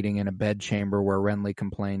lovey-lovey, meeting in a bedchamber where Renly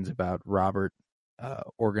complains about Robert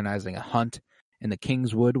organizing a hunt in the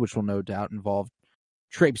Kingswood, which will no doubt involve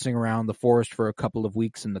traipsing around the forest for a couple of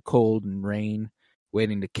weeks in the cold and rain,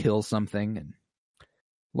 waiting to kill something. And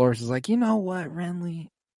Loras is like, you know what, Renly?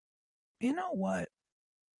 You know what?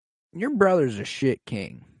 Your brother's a shit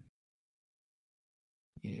king.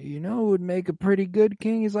 You know who would make a pretty good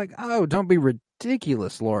king? He's like, oh, don't be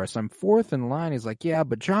ridiculous, Loras. I'm fourth in line. He's like, yeah,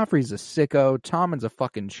 but Joffrey's a sicko. Tommen's a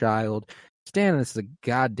fucking child. Stannis is a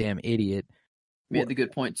goddamn idiot. He had the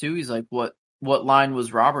good point, too. He's like, what line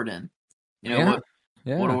was Robert in? You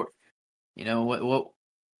know, what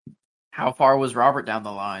how far was Robert down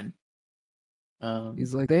the line?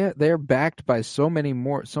 He's like, they're backed by so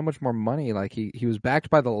much more money. Like he was backed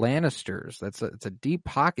by the Lannisters. It's a deep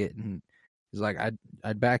pocket, and he's like,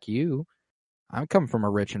 I'd back you. I come from a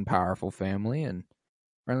rich and powerful family. And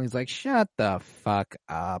Renly's like, shut the fuck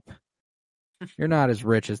up. You're not as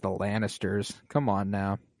rich as the Lannisters. Come on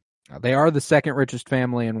now. They are the second richest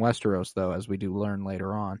family in Westeros, though, as we do learn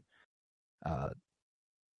later on.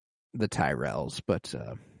 The Tyrells, but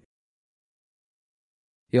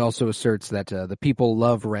he also asserts that the people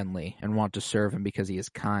love Renly and want to serve him because he is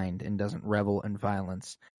kind and doesn't revel in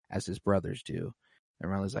violence as his brothers do. And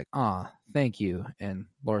Renly's like, thank you. And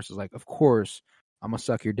Loras is like, of course, I'm going to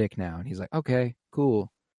suck your dick now. And he's like, okay, cool.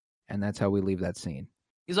 And that's how we leave that scene.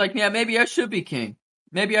 He's like, yeah, maybe I should be king.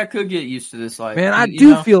 Maybe I could get used to this life. Man, I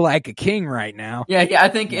do feel like a king right now. Yeah, I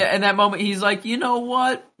think in that moment he's like, you know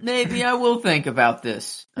what? Maybe I will think about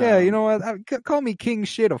this. Yeah, you know what? Call me King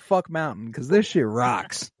Shit of Fuck Mountain, because this shit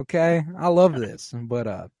rocks. Okay, I love this.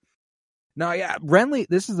 But no, yeah, Renly.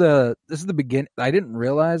 This is the beginning. I didn't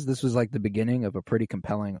realize this was like the beginning of a pretty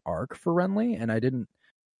compelling arc for Renly, and I didn't.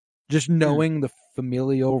 Just knowing the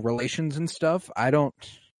familial relations and stuff, I don't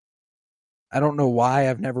know why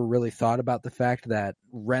I've never really thought about the fact that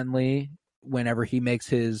Renly, whenever he makes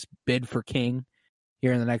his bid for king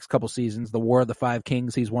here in the next couple seasons, the War of the Five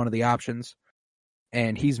Kings, he's one of the options.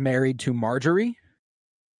 And he's married to Marjorie,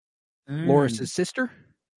 Loras' sister.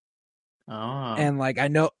 And like I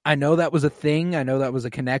know that was a thing, I know that was a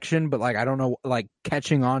connection, but like I don't know, like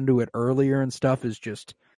catching on to it earlier and stuff is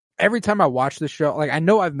just every time I watch the show, like I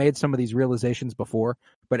know I've made some of these realizations before,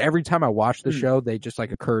 but every time I watch the show, they just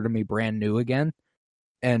like occur to me brand new again.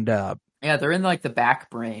 And yeah, they're in like the back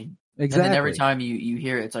brain. Exactly. And then every time you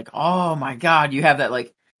hear it, it's like, oh my god, you have that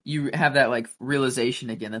like realization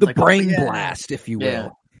again. It's the like brain blast, if you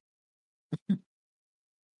will.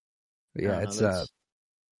 Yeah, it's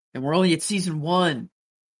and we're only at season 1.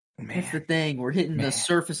 Man, that's the thing. We're hitting the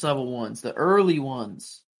surface level ones, the early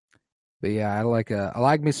ones. But yeah, I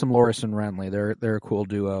like me some Loras and Renly. They're a cool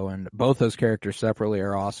duo, and both those characters separately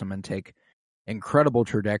are awesome and take incredible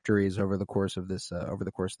trajectories over the course of this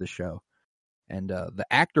show. And the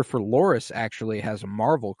actor for Loras actually has a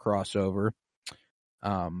Marvel crossover.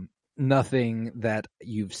 Nothing that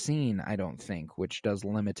you've seen, I don't think, which does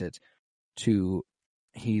limit it to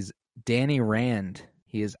he's Danny Rand.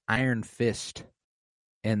 He is Iron Fist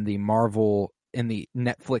in the Marvel, in the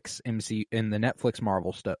Netflix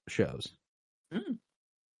Marvel shows.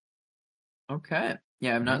 Okay.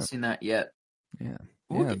 Yeah, I've not seen that yet. Yeah.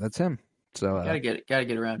 Yeah, that's him. So gotta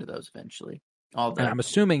get around to those eventually. All that. And I'm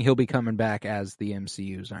assuming he'll be coming back as the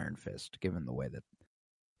MCU's Iron Fist, given the way that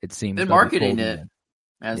it seems. They're marketing it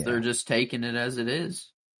as they're just taking it as it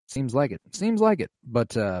is. Seems like it.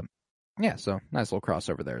 But yeah, so nice little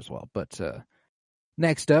crossover there as well. But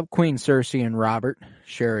next up, Queen Cersei and Robert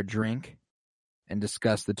share a drink and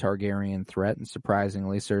discuss the Targaryen threat. And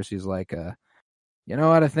surprisingly, Cersei's like, you know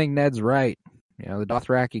what? I think Ned's right. You know, the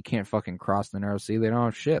Dothraki can't fucking cross the Narrow Sea. They don't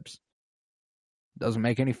have ships. Doesn't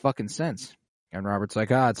make any fucking sense. And Robert's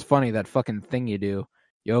like, it's funny, that fucking thing you do.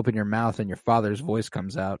 You open your mouth and your father's voice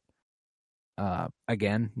comes out.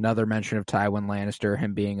 Again, another mention of Tywin Lannister,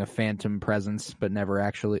 him being a phantom presence, but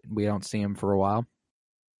we don't see him for a while.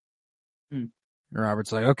 And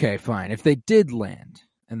Robert's like, okay, fine. If they did land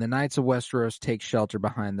and the Knights of Westeros take shelter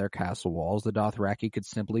behind their castle walls, the Dothraki could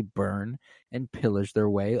simply burn and pillage their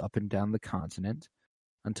way up and down the continent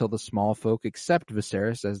until the small folk accept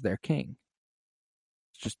Viserys as their king.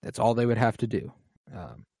 That's all they would have to do.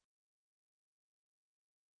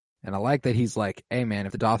 And I like that he's like, hey man,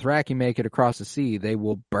 if the Dothraki make it across the sea, they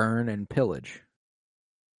will burn and pillage.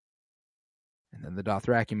 And then the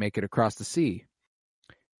Dothraki make it across the sea.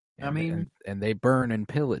 And they burn and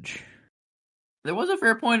pillage. There was a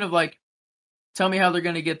fair point of like, tell me how they're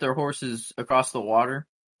going to get their horses across the water.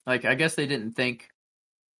 Like, I guess they didn't think,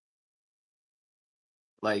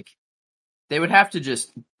 like, they would have to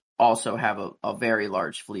just also have a very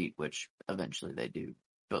large fleet, which eventually they do.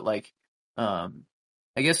 But like, I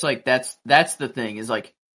guess like that's the thing is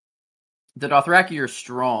like the Dothraki are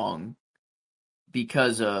strong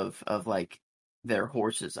because of like their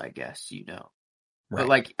horses, I guess, you know. Right. But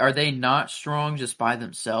like, are they not strong just by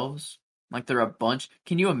themselves? Like they're a bunch.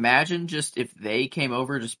 Can you imagine just if they came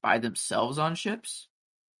over just by themselves on ships?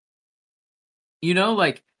 You know,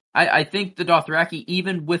 like I think the Dothraki,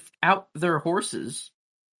 even without their horses,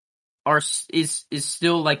 is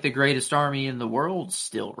still like the greatest army in the world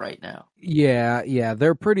still right now. Yeah,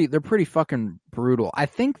 they're pretty fucking brutal. I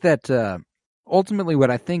think that ultimately what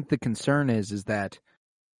I think the concern is that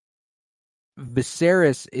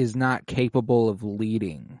Viserys is not capable of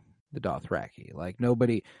leading the Dothraki. Like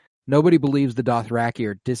nobody believes the Dothraki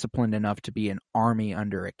are disciplined enough to be an army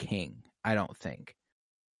under a king. I don't think.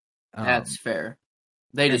 That's fair.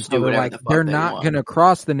 They just do whatever the fuck they're not going to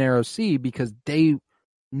cross the Narrow Sea because they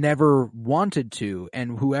never wanted to,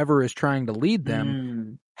 and whoever is trying to lead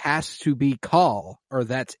them has to be Khal, or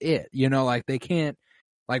that's it. You know, like they can't,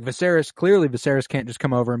 like Viserys can't just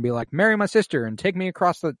come over and be like, marry my sister and take me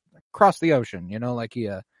across the ocean, you know, like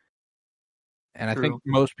and I think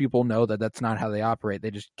most people know that that's not how they operate.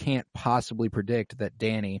 They just can't possibly predict that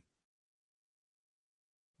Dany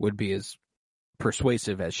would be as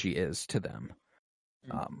persuasive as she is to them.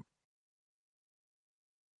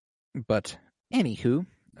 But anywho,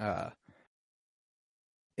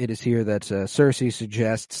 it is here that Cersei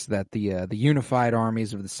suggests that the unified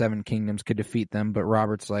armies of the Seven Kingdoms could defeat them, but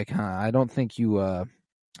Robert's like, I don't think you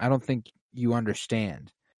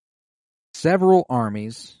understand. Several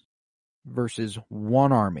armies versus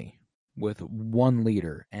one army with one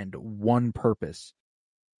leader and one purpose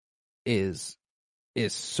is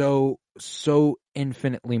so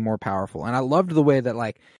infinitely more powerful. And I loved the way that,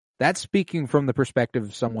 like, that's speaking from the perspective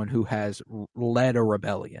of someone who has led a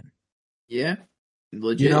rebellion. Yeah.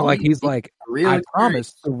 Legit. You know, like he's like, I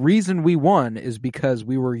promise the reason we won is because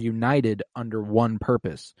we were united under one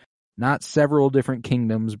purpose, not several different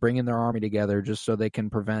kingdoms bringing their army together just so they can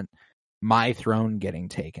prevent my throne getting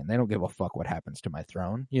taken. They don't give a fuck what happens to my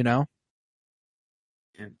throne, you know?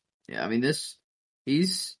 Yeah, I mean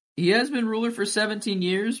he has been ruler for 17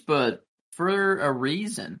 years, but for a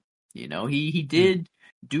reason. He did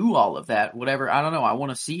do all of that. Whatever, I don't know. I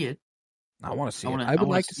want to see it. I want to see I it. want I to I would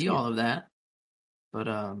want like to to see see it. all of that. But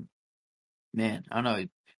man, I don't know.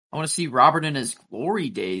 I want to see Robert in his glory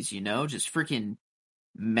days, just freaking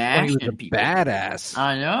When he was a mashing people. badass.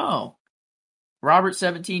 I know. Robert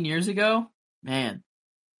 17 years ago, man,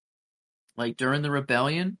 like during the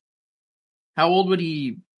rebellion, how old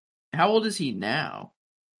is he now?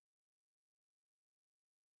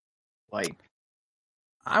 Like,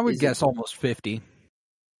 I would is it, guess almost 50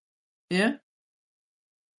 yeah,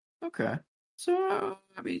 okay. So,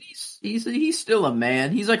 I mean, he's still a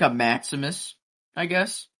man. He's like a Maximus, I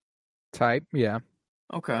guess. type. Yeah.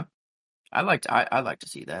 Okay. I'd like to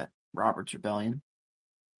see that. Robert's Rebellion.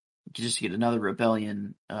 You could just get another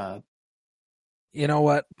rebellion, You know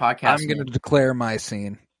what? podcast I'm going to name. declare my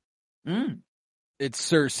scene. Mm, It's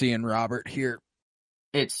Cersei and Robert here.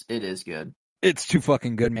 it is good. It's too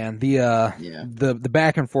fucking good, man. Yeah. The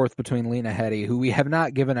back and forth between Lena Headey, who we have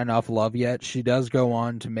not given enough love yet. She does go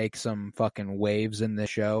on to make some fucking waves in this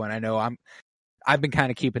show, and I know I've been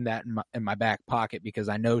kind of keeping that in my back pocket because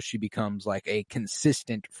I know she becomes like a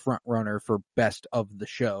consistent front runner for best of the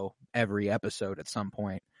show every episode at some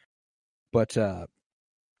point. But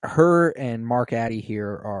her and Mark Addy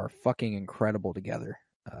here are fucking incredible together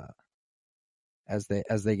as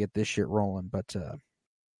they get this shit rolling. But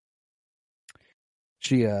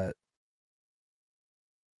she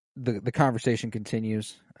the conversation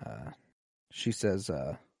continues. She says,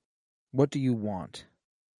 "What do you want?"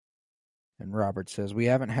 And Robert says, "We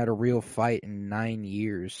haven't had a real fight in 9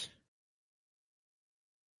 years.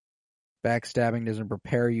 Backstabbing doesn't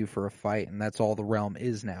prepare you for a fight, and that's all the realm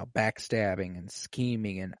is now. Backstabbing and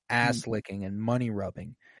scheming and ass-licking and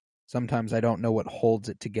money-rubbing. Sometimes I don't know what holds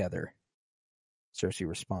it together." Cersei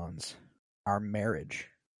responds, "Our marriage."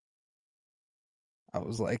 I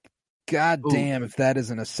was like, God damn, if that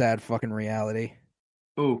isn't a sad fucking reality.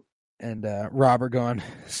 Ooh. And Robert going,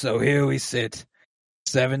 "So here we sit,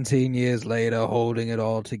 17 years later, holding it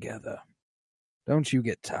all together. Don't you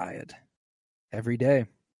get tired? Every day.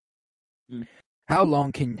 How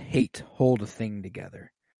long can hate hold a thing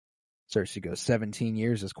together?" Cersei goes, 17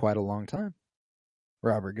 years is quite a long time.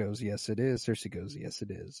 Robert goes, "Yes, it is." Cersei goes, "Yes, it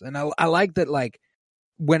is." And I like that, like,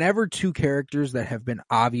 whenever two characters that have been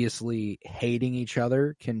obviously hating each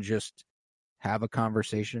other can just have a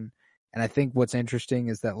conversation. And I think what's interesting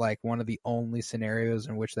is that, like, one of the only scenarios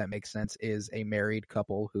in which that makes sense is a married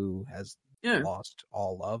couple who has lost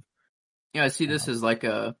all love. Yeah, I see this as like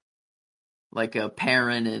a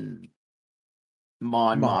Perrin and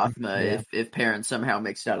Mon Mothma, yeah. if Perrin somehow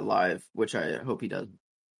makes it out alive, which I hope he doesn't.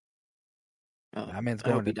 That man's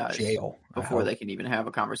I hope going he to dies jail before they can even have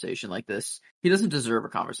a conversation like this. He doesn't deserve a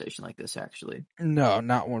conversation like this, actually. No,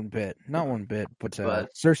 not one bit. Not one bit. But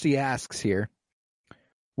Cersei asks here,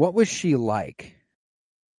 what was she like?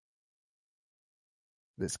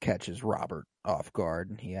 This catches Robert off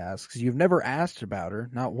guard, and he asks, "You've never asked about her,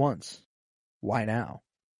 not once. Why now?"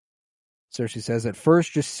 Cersei says, "At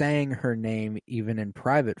first, just saying her name, even in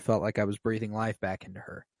private, felt like I was breathing life back into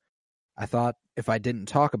her. I thought if I didn't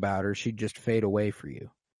talk about her, she'd just fade away for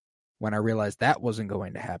you. When I realized that wasn't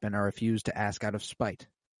going to happen, I refused to ask out of spite.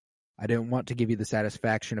 I didn't want to give you the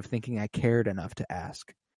satisfaction of thinking I cared enough to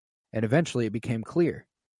ask. And eventually it became clear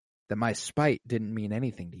that my spite didn't mean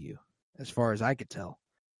anything to you. As far as I could tell,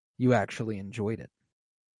 you actually enjoyed it."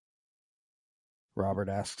 Robert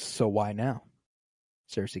asks, "So why now?"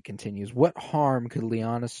 Cersei continues, "What harm could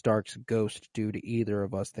Lyanna Stark's ghost do to either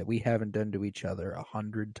of us that we haven't done to each other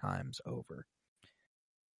 100 times over?"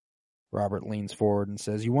 Robert leans forward and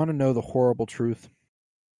says, "You want to know the horrible truth?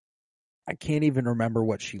 I can't even remember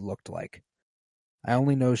what she looked like. I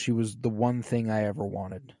only know she was the one thing I ever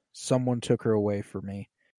wanted. Someone took her away from me,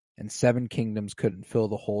 and 7 kingdoms couldn't fill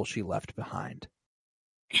the hole she left behind."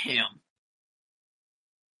 Damn.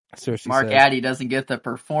 Cersei Mark says, Addy doesn't get the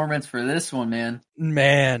performance for this one, man.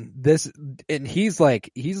 Man, and he's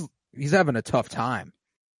having a tough time.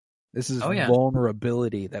 This is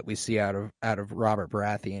vulnerability that we see out of Robert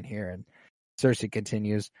Baratheon here. And Cersei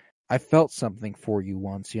continues, "I felt something for you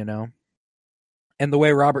once, you know." And the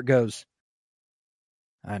way Robert goes,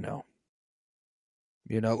 "I know."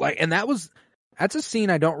 You know, like, and that's a scene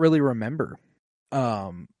I don't really remember.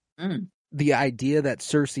 The idea that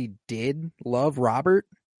Cersei did love Robert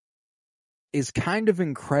is kind of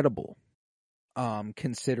incredible,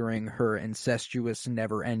 considering her incestuous,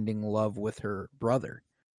 never-ending love with her brother.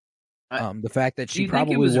 The fact that she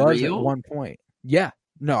probably was real? At one point. Yeah.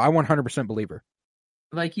 No, I 100% believe her.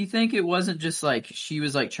 Like, you think it wasn't just, like, she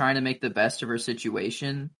was, like, trying to make the best of her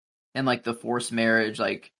situation? and like the forced marriage,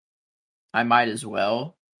 like I might as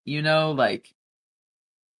well, like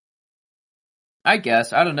I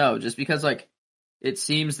guess I don't know, just because like it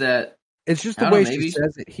seems that It's just I the don't know, way she maybe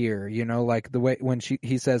says it here, like the way when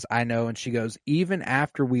he says I know, and she goes, even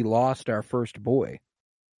after we lost our first boy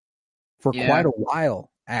for quite yeah. a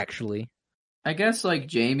while, actually. I guess like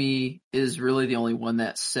Jamie is really the only one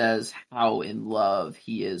that says how in love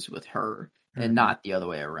he is with her, and Mhm. not the other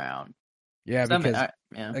way around. Yeah, So, because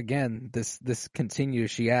yeah. again, this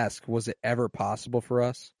continues. She asks, "Was it ever possible for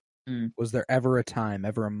us? Mm. Was there ever a time,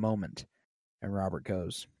 ever a moment?" And Robert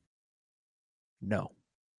goes, "No,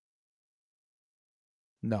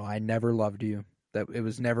 no, I never loved you. That it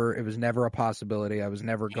was never a possibility. I was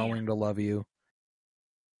never Damn. going to love you."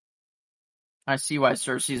 I see why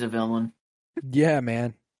Cersei's a villain. Yeah,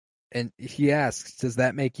 man. And he asks, "Does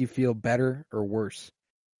that make you feel better or worse?"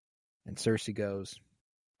 And Cersei goes,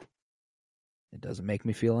 "It doesn't make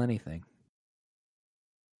me feel anything."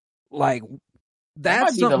 Like, That that's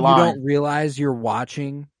might be the something you line. don't realize you're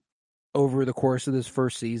watching over the course of this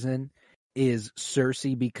first season, is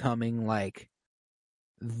Cersei becoming like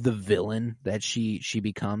the villain that she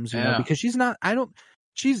becomes, Yeah. because she's not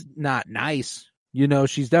nice.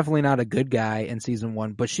 She's definitely not a good guy in season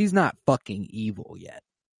 1, but she's not fucking evil yet.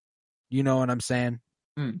 You know what I'm saying?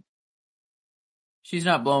 She's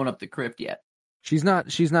not blowing up the crypt yet. She's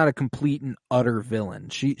not a complete and utter villain.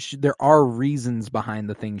 She there are reasons behind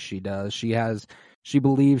the things she does. She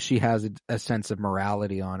believes she has a sense of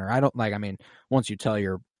morality on her. I don't like. I mean, once you tell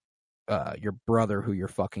your brother who you're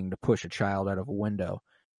fucking to push a child out of a window,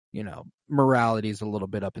 morality is a little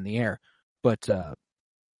bit up in the air. But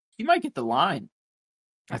You might get the line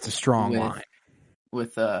that's a strong with line.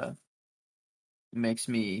 with makes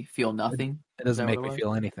me feel nothing. It Is doesn't that what make it me was?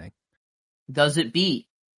 feel anything. Does it beat?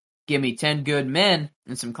 Give me 10 good men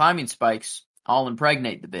and some climbing spikes. I'll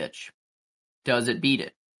impregnate the bitch. Does it beat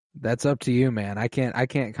it? That's up to you, man. I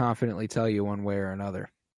can't confidently tell you one way or another.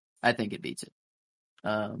 I think it beats it.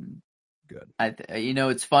 Good.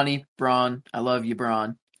 It's funny, Braun. I love you,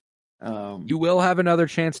 Braun. You will have another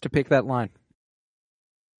chance to pick that line.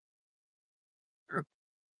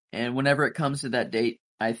 And whenever it comes to that date,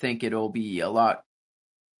 I think it'll be a lot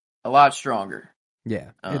stronger.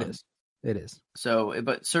 Yeah, it is. It is. So,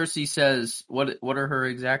 but Cersei says, what are her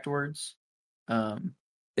exact words?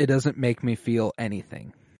 It doesn't make me feel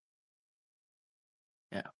anything.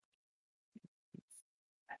 Yeah.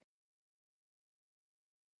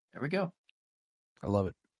 There we go. I love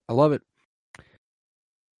it. I love it.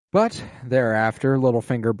 But thereafter,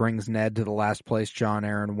 Littlefinger brings Ned to the last place Jon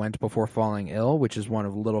Arryn went before falling ill, which is one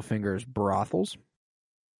of Littlefinger's brothels.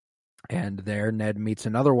 And there, Ned meets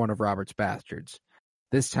another one of Robert's bastards.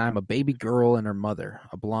 This time, a baby girl and her mother,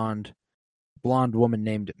 a blonde woman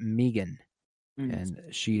named Megan. And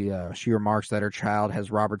she remarks that her child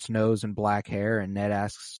has Robert's nose and black hair, and Ned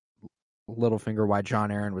asks Littlefinger why Jon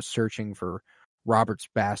Arryn was searching for Robert's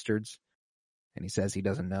bastards, and he says he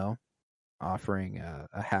doesn't know, offering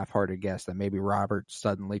a half-hearted guess that maybe Robert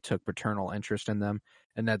suddenly took paternal interest in them.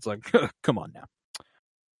 And Ned's like, come on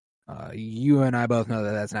now. You and I both know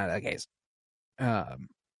that that's not the case.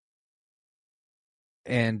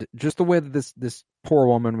 And just the way that this poor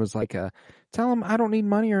woman was like, tell him I don't need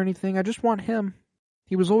money or anything. I just want him.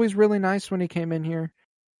 He was always really nice when he came in here.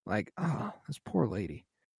 Like, oh, this poor lady.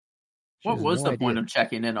 What was the point of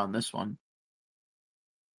checking in on this one?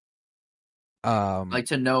 Like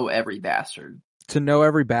to know every bastard. To know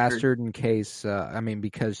every bastard in case,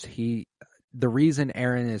 because the reason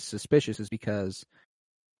Aaron is suspicious is because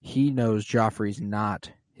he knows Joffrey's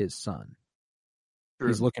not his son. True.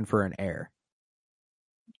 He's looking for an heir.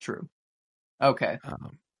 True. Okay.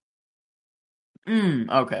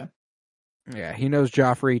 Okay. Yeah, he knows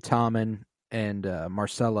Joffrey, Tommen, and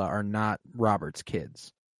Marcella are not Robert's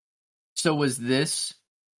kids. So was this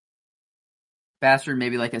bastard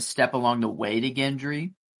maybe like a step along the way to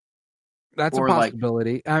Gendry? That's a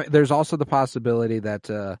possibility. There's also the possibility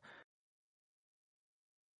that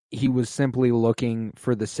he was simply looking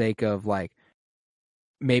for the sake of, like,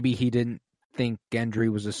 maybe he didn't think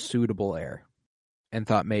Gendry was a suitable heir and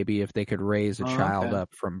thought maybe if they could raise a child up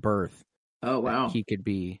from birth, he could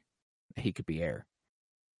be heir.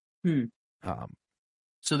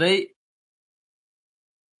 So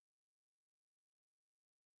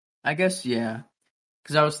I guess, yeah.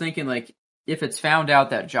 Because I was thinking, like, if it's found out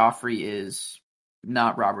that Joffrey is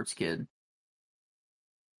not Robert's kid,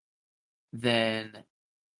 then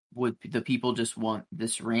would the people just want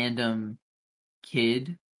this random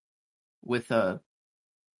kid with a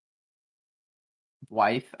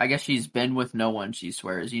wife? I guess she's been with no one, she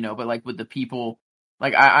swears, but like with the people,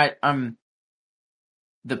 like I'm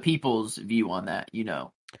the people's view on that, you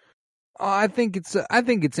know. I think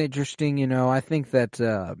it's interesting, you know. I think that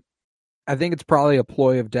I think it's probably a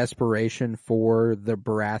ploy of desperation for the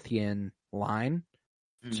Baratheon line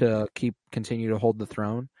to continue to hold the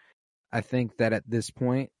throne. I think that at this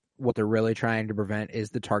point, what they're really trying to prevent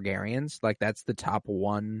is the Targaryens. Like, that's the top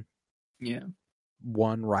one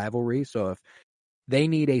rivalry. So if they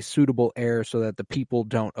need a suitable heir so that the people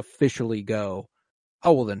don't officially go,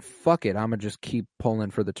 oh, well then fuck it, I'm gonna just keep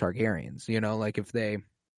pulling for the Targaryens. You know, like if they...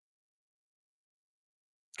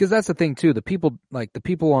 Because that's the thing too. The people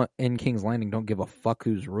in King's Landing don't give a fuck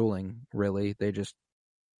who's ruling. Really, they just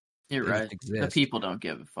You're right. just exist. The people don't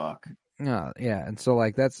give a fuck. Yeah, and so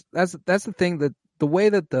like that's the thing, that the way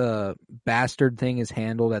that the bastard thing is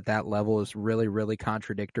handled at that level is really, really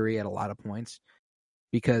contradictory at a lot of points,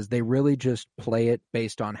 because they really just play it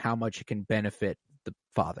based on how much it can benefit the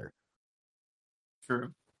father.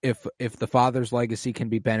 True. If the father's legacy can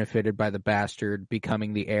be benefited by the bastard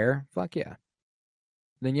becoming the heir, fuck yeah.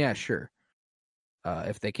 Then yeah, sure.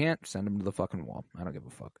 If they can't, send them to the fucking wall. I don't give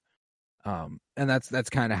a fuck. And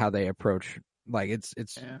that's kind of how they approach. Like it's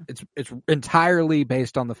entirely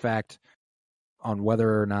based on the fact on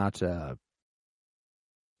whether or not the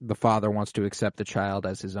father wants to accept the child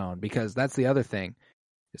as his own. Because that's the other thing,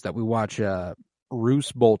 is that we watch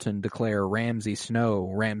Roose Bolton declare Ramsay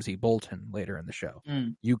Snow Ramsay Bolton later in the show.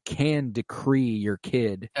 You can decree your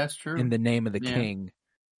kid, that's true, in the name of the king,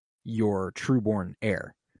 your trueborn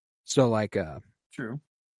heir. So like true.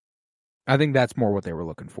 I think that's more what they were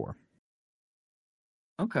looking for.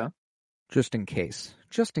 Okay. Just in case.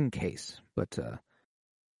 But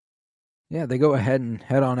yeah, they go ahead and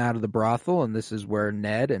head on out of the brothel, and this is where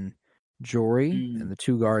Ned and Jory and the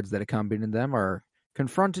two guards that accompanied them are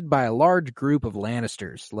confronted by a large group of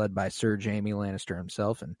Lannisters led by Sir Jaime Lannister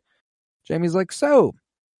himself. And Jaime's like, so,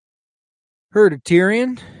 heard of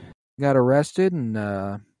Tyrion got arrested and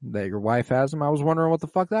that your wife has him. I was wondering what the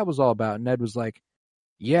fuck that was all about. And Ned was like,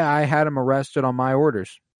 yeah, I had him arrested on my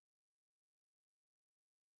orders.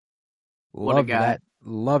 Loved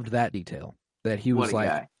that detail. That he was like,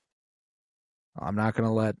 guy.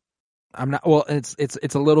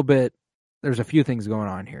 It's a little bit, there's a few things going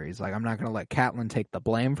on here. He's like, I'm not going to let Catelyn take the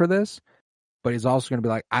blame for this, but he's also going to be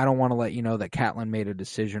like, I don't want to let you know that Catelyn made a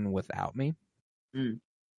decision without me.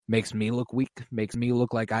 Makes me look weak, makes me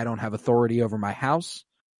look like I don't have authority over my house.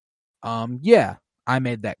 Yeah, I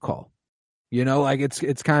made that call. You know, like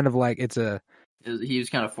it's kind of like he was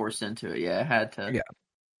kind of forced into it. Yeah,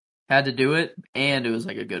 had to do it, and it was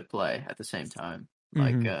like a good play at the same time.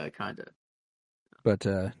 Like kind of. But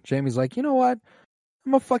Jaime's like, you know what?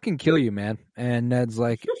 I'm gonna fucking kill you, man. And Ned's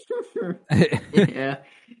like, yeah.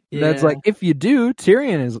 Ned's like, if you do,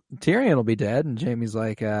 Tyrion will be dead. And Jaime's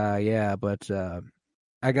like, yeah, but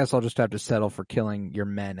I guess I'll just have to settle for killing your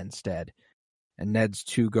men instead. And Ned's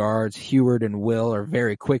two guards, Heward and Will, are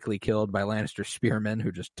very quickly killed by Lannister spearmen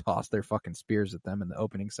who just toss their fucking spears at them in the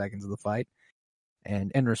opening seconds of the fight.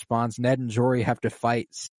 And in response, Ned and Jory have to fight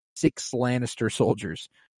 6 Lannister soldiers.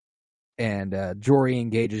 And Jory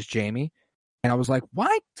engages Jaime. And I was like,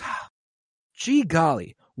 why? Gee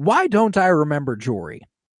golly, why don't I remember Jory?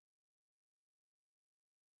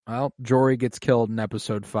 Well, Jory gets killed in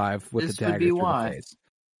episode 5 with a dagger through the face.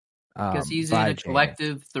 Because he's in a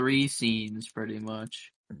collective 3 scenes, pretty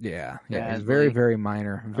much. Yeah. He's very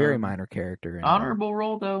minor character. Honorable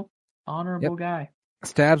role, though. Honorable guy.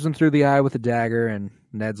 Stabs him through the eye with a dagger, and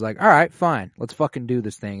Ned's like, all right, fine, let's fucking do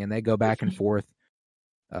this thing. And they go back and forth,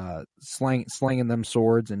 slinging them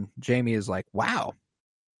swords, and Jaime is like, wow,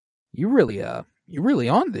 you really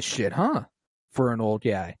on this shit, huh? For an old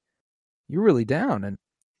guy. You're really down. And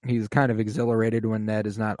he's kind of exhilarated when Ned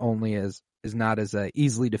is not as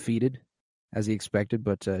easily defeated as he expected,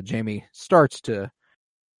 but Jaime starts to,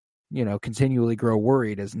 continually grow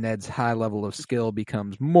worried as Ned's high level of skill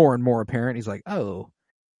becomes more and more apparent. He's like, oh,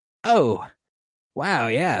 wow,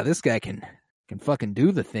 yeah, this guy can fucking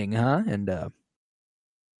do the thing, huh? And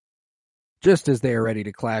just as they are ready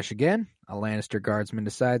to clash again, a Lannister guardsman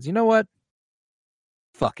decides, you know what?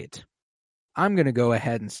 Fuck it. I'm going to go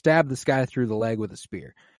ahead and stab this guy through the leg with a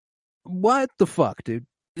spear. What the fuck, dude?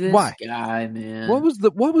 Why? Guy, man. What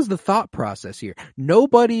was the thought process here?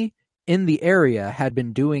 Nobody in the area had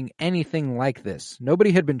been doing anything like this.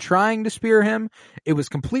 Nobody had been trying to spear him. It was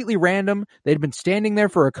completely random. They'd been standing there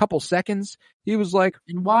for a couple seconds. He was like,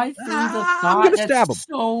 and why through the thought? I'm gonna stab him.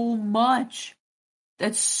 So much.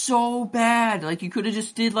 That's so bad. Like, you could have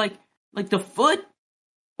just did like the foot,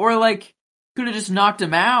 or like could have just knocked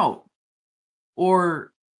him out,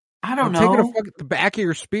 or I don't know. Take it the back of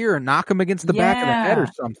your spear and knock him against the back of the head or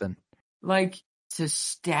something. Like, to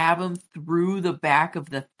stab him through the back of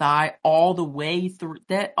the thigh all the way through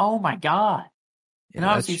that. Oh my God. And Yeah,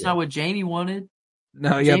 obviously it's not what Jamie wanted.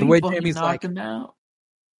 No, yeah, the Jamie way fucking Jamie's knocked like, him out.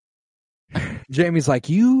 Jamie's like,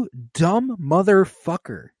 you dumb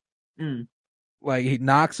motherfucker. Mm. Like, he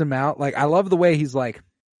knocks him out. Like, I love the way he's like,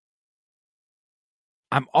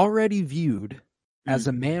 I'm already viewed as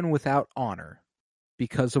a man without honor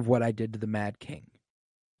because of what I did to the Mad King.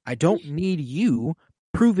 I don't need you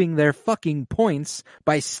proving their fucking points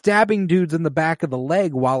by stabbing dudes in the back of the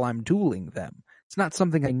leg while I'm dueling them. It's not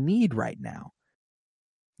something I need right now.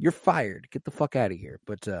 You're fired. Get the fuck out of here.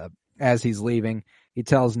 But as he's leaving, he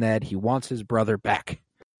tells Ned he wants his brother back.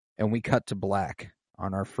 And we cut to black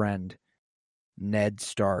on our friend Ned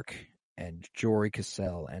Stark and Jory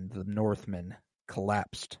Cassell and the Northmen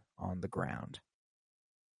collapsed on the ground.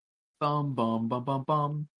 Bum, bum, bum, bum,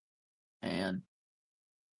 bum. And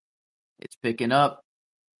it's picking up.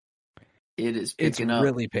 It is picking up. It's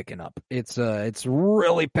really picking up. It's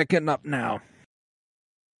really picking up now.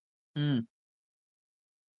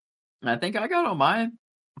 I think I got all my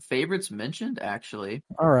favorites mentioned, actually.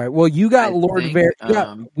 All right. Well, you got Lord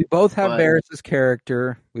Varys. We both have Varys'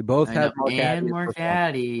 character. We both have Mark and Mark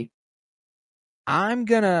Addy. I'm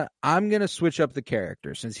gonna switch up the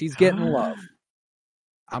character since he's getting love.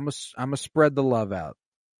 I'm gonna spread the love out.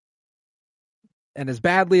 And as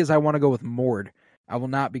badly as I want to go with Mord, I will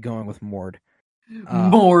not be going with Mord.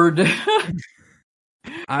 Mord.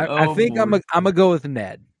 I think Mord. I'm gonna go with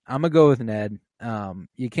Ned.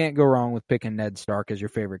 You can't go wrong with picking Ned Stark as your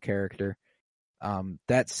favorite character.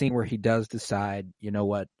 That scene where he does decide, you know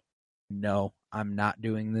what? No, I'm not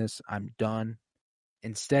doing this. I'm done.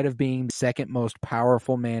 Instead of being the second most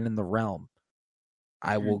powerful man in the realm,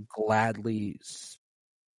 I will gladly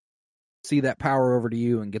see that power over to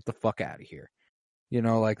you and get the fuck out of here. You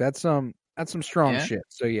know, like that's some strong shit.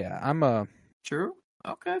 So yeah, True.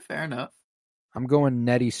 Okay, fair enough. I'm going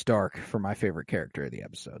Neddy Stark for my favorite character of the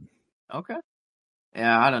episode. Okay.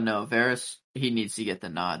 Yeah, I don't know. Varys, he needs to get the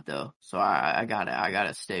nod though. So I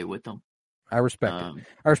gotta stay with him. I respect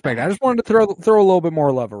it. I just wanted to throw a little bit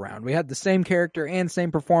more love around. We had the same character and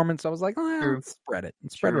same performance. I was like, let's spread it.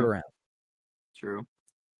 Let's spread it around. True.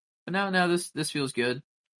 But now this feels good.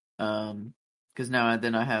 Because now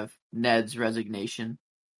I have Ned's resignation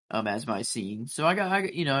as my scene. So I got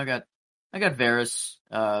Varys,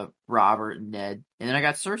 Robert, and Ned, and then I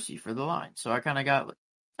got Cersei for the line. So I kind of got,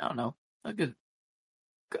 I don't know, a good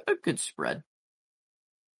spread.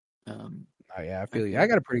 Oh yeah, I feel you. I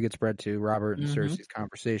got a pretty good spread too. Robert and Cersei's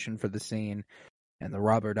conversation for the scene, and the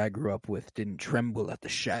Robert I grew up with didn't tremble at the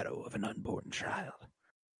shadow of an unborn child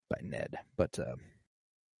by Ned. But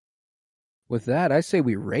with that, I say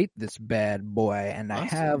we rate this bad boy, and awesome. I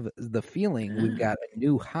have the feeling we've got a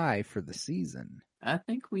new high for the season. I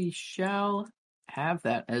think we shall have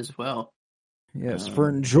that as well. Yes, for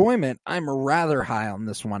enjoyment, I'm rather high on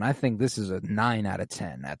this one. I think this is a 9 out of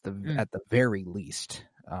 10 at the very least.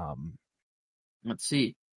 Let's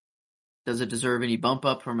see. Does it deserve any bump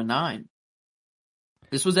up from a 9?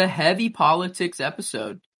 This was a heavy politics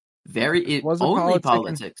episode. Only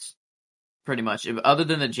politics. Pretty much. Other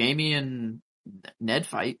than the Jamie and Ned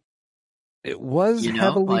fight. It was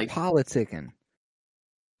heavily politicking.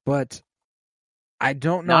 But I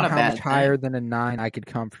don't know how much higher than a 9 I could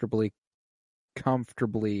comfortably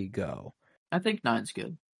go. I think 9's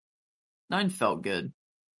good. 9 felt good.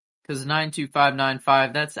 Because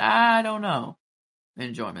 92595, that's, I don't know.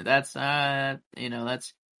 Enjoyment. That's,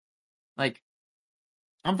 that's like,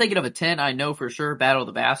 I'm thinking of a 10. I know for sure. Battle of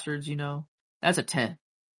the Bastards, that's a 10.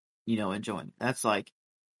 Enjoyment. That's like,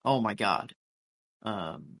 oh my God.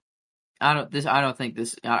 I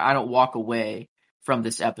don't walk away from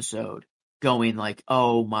this episode going like,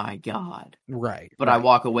 oh my God. Right. But I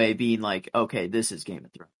walk away being like, okay, this is Game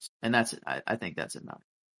of Thrones. And I think that's enough.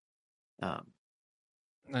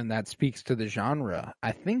 And that speaks to the genre.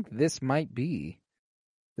 I think this might be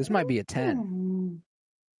a 10.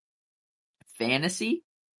 Fantasy?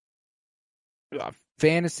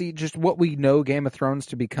 Fantasy, just what we know Game of Thrones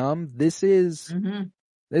to become. This is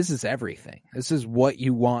everything. This is what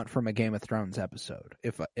you want from a Game of Thrones episode.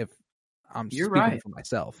 If I'm speaking for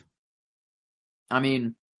myself. I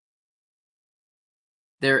mean,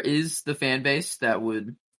 there is the fan base that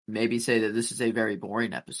would maybe say that this is a very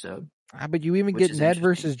boring episode. But you even get Ned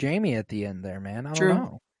versus Jamie at the end there, man. I don't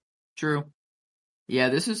know. True. Yeah,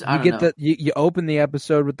 this is. You open the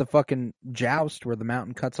episode with the fucking joust where the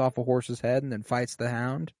Mountain cuts off a horse's head and then fights the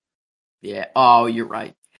Hound. Yeah. Oh, you're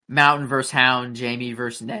right. Mountain versus Hound, Jamie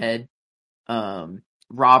versus Ned,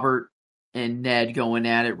 Robert and Ned going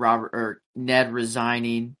at it. Ned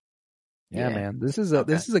resigning, Yeah, Yeah. man. This is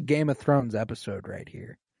Okay. a Game of Thrones episode right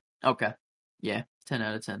here. Okay. Yeah, 10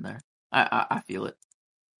 out of 10 there. I feel it.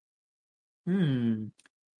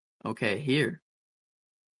 Okay, here.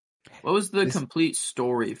 What was the This complete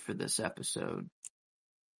story for this episode?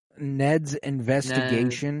 Ned's Ned,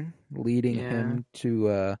 investigation leading yeah. him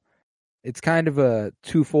to it's kind of a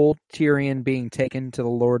twofold. Tyrion being taken to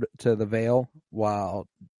the Vale while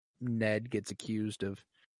Ned gets accused of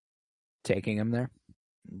taking him there.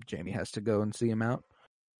 Jamie has to go and see him out.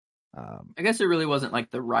 I guess it really wasn't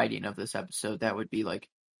like the writing of this episode. That would be like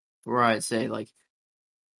where I'd say like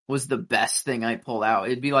was the best thing I pull out.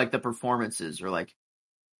 It'd be like the performances or like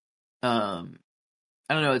I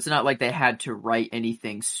don't know, it's not like they had to write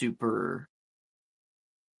anything super.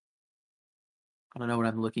 I don't know what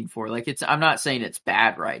I'm looking for. Like I'm not saying it's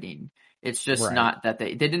bad writing. It's just Right. not that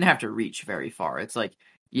they didn't have to reach very far. It's like,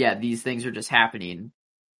 yeah, these things are just happening,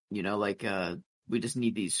 like we just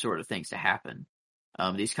need these sort of things to happen.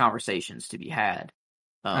 These conversations to be had.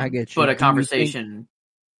 I get you. But a Do you conversation.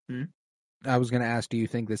 I was going to ask, do you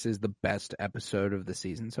think this is the best episode of the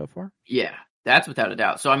season so far? Yeah, that's without a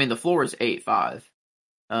doubt. So I mean, the floor is 8-5,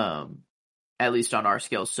 at least on our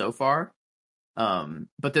scale so far.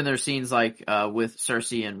 But then there's scenes like with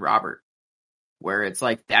Cersei and Robert, where it's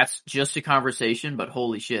like that's just a conversation, but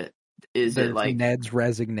holy shit, is There's it like Ned's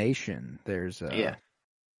resignation? There's yeah.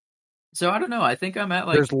 So I don't know. I think I'm at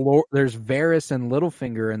like there's Varys and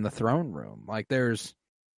Littlefinger in the throne room. Like there's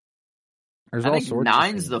I all think sorts.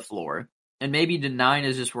 9's of the floor, and maybe the 9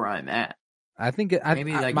 is just where I'm at. I think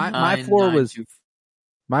Maybe like my 9, floor 9, was 2.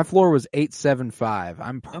 my floor was 8.75.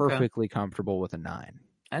 I'm Okay. perfectly comfortable with a 9.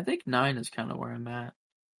 I think 9 is kind of where I'm at.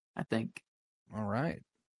 I think All right.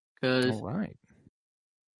 because All right.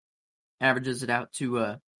 averages it out to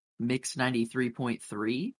a mix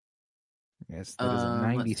 93.3. Yes, that is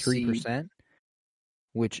a Let's see. 93%,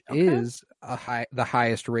 which Okay. is the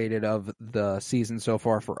highest rated of the season so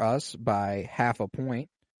far for us by half a point,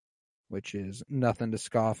 which is nothing to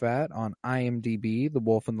scoff at. On IMDb, The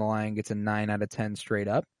Wolf and the Lion gets a 9 out of 10 straight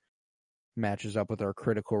up. Matches up with our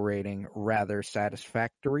critical rating, rather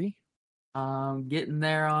satisfactory. Getting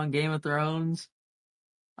there on Game of Thrones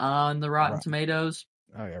on the Rotten Tomatoes.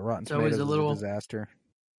 Oh yeah, Rotten It's always Tomatoes is a disaster.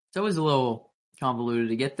 It's always a little convoluted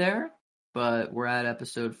to get there, but we're at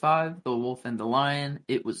episode 5, The Wolf and the Lion.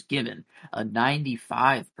 It was given a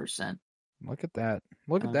 95%. Look at that.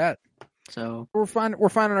 Look at that. So we're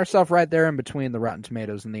finding ourselves right there in between the Rotten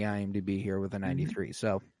Tomatoes and the IMDb here with a 93.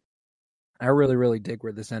 So I really, really dig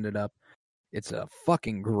where this ended up. It's a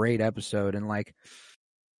fucking great episode, and like,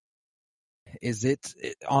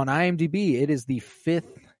 on IMDb? It is the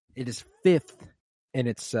fifth. It is fifth in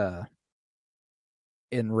its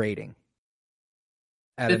in rating.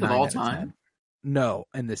 At fifth a of 9 all out of 10. time? No,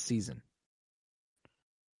 in this season.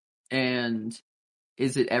 And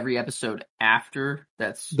is it every episode after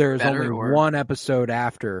that's There's better, only or? one episode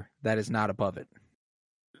after that is not above it.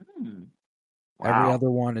 Wow. Every other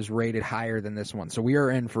one is rated higher than this one. So we are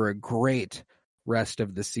in for a great rest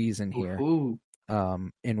of the season here. Ooh.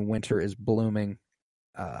 In Winter is Blooming.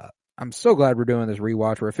 I'm so glad we're doing this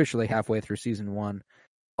rewatch. We're officially halfway through season 1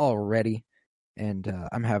 already, and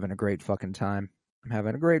I'm having a great fucking time.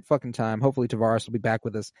 Hopefully Tavares will be back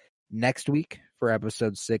with us next week for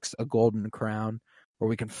episode 6, A Golden Crown, where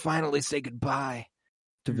we can finally say goodbye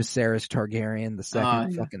to Viserys Targaryen the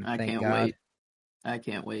second. Fucking thank God. I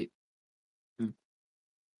can't wait.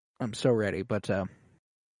 I'm so ready. But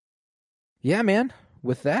yeah, man.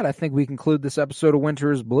 With that, I think we conclude this episode of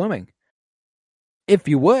Winter is Blooming. If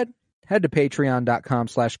you would, head to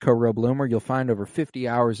patreon.com/CoRoBloom, where you'll find over 50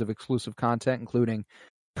 hours of exclusive content, including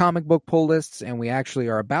comic book pull lists, and we actually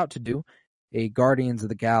are about to do a Guardians of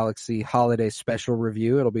the Galaxy holiday special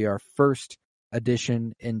review. It'll be our first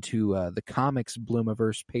addition into the Comics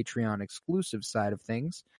Bloomiverse Patreon exclusive side of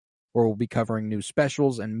things, where we'll be covering new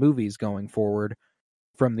specials and movies going forward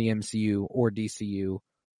from the MCU or DCU,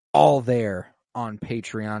 all there on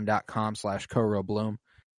patreon.com/CoRoBloom.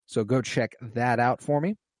 So go check that out for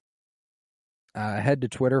me. Head to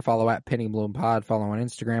Twitter, follow at PennyBloomPod, follow on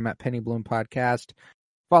Instagram at PennyBloomPodcast,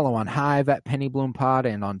 follow on Hive at PennyBloomPod,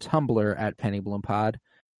 and on Tumblr at PennyBloomPod.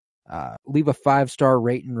 Leave a 5-star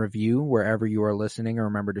rate and review wherever you are listening, and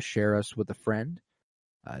remember to share us with a friend.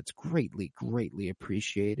 It's greatly, greatly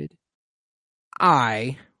appreciated.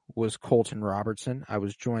 I was Colton Robertson. I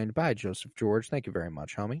was joined by Joseph George. Thank you very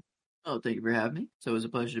much, homie. Oh, thank you for having me. It's always a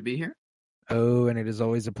pleasure to be here. Oh, and it is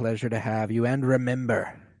always a pleasure to have you. And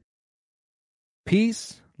remember,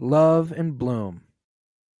 peace, love, and bloom.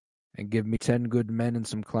 And give me 10 good men and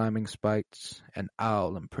some climbing spikes, and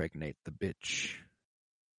I'll impregnate the bitch.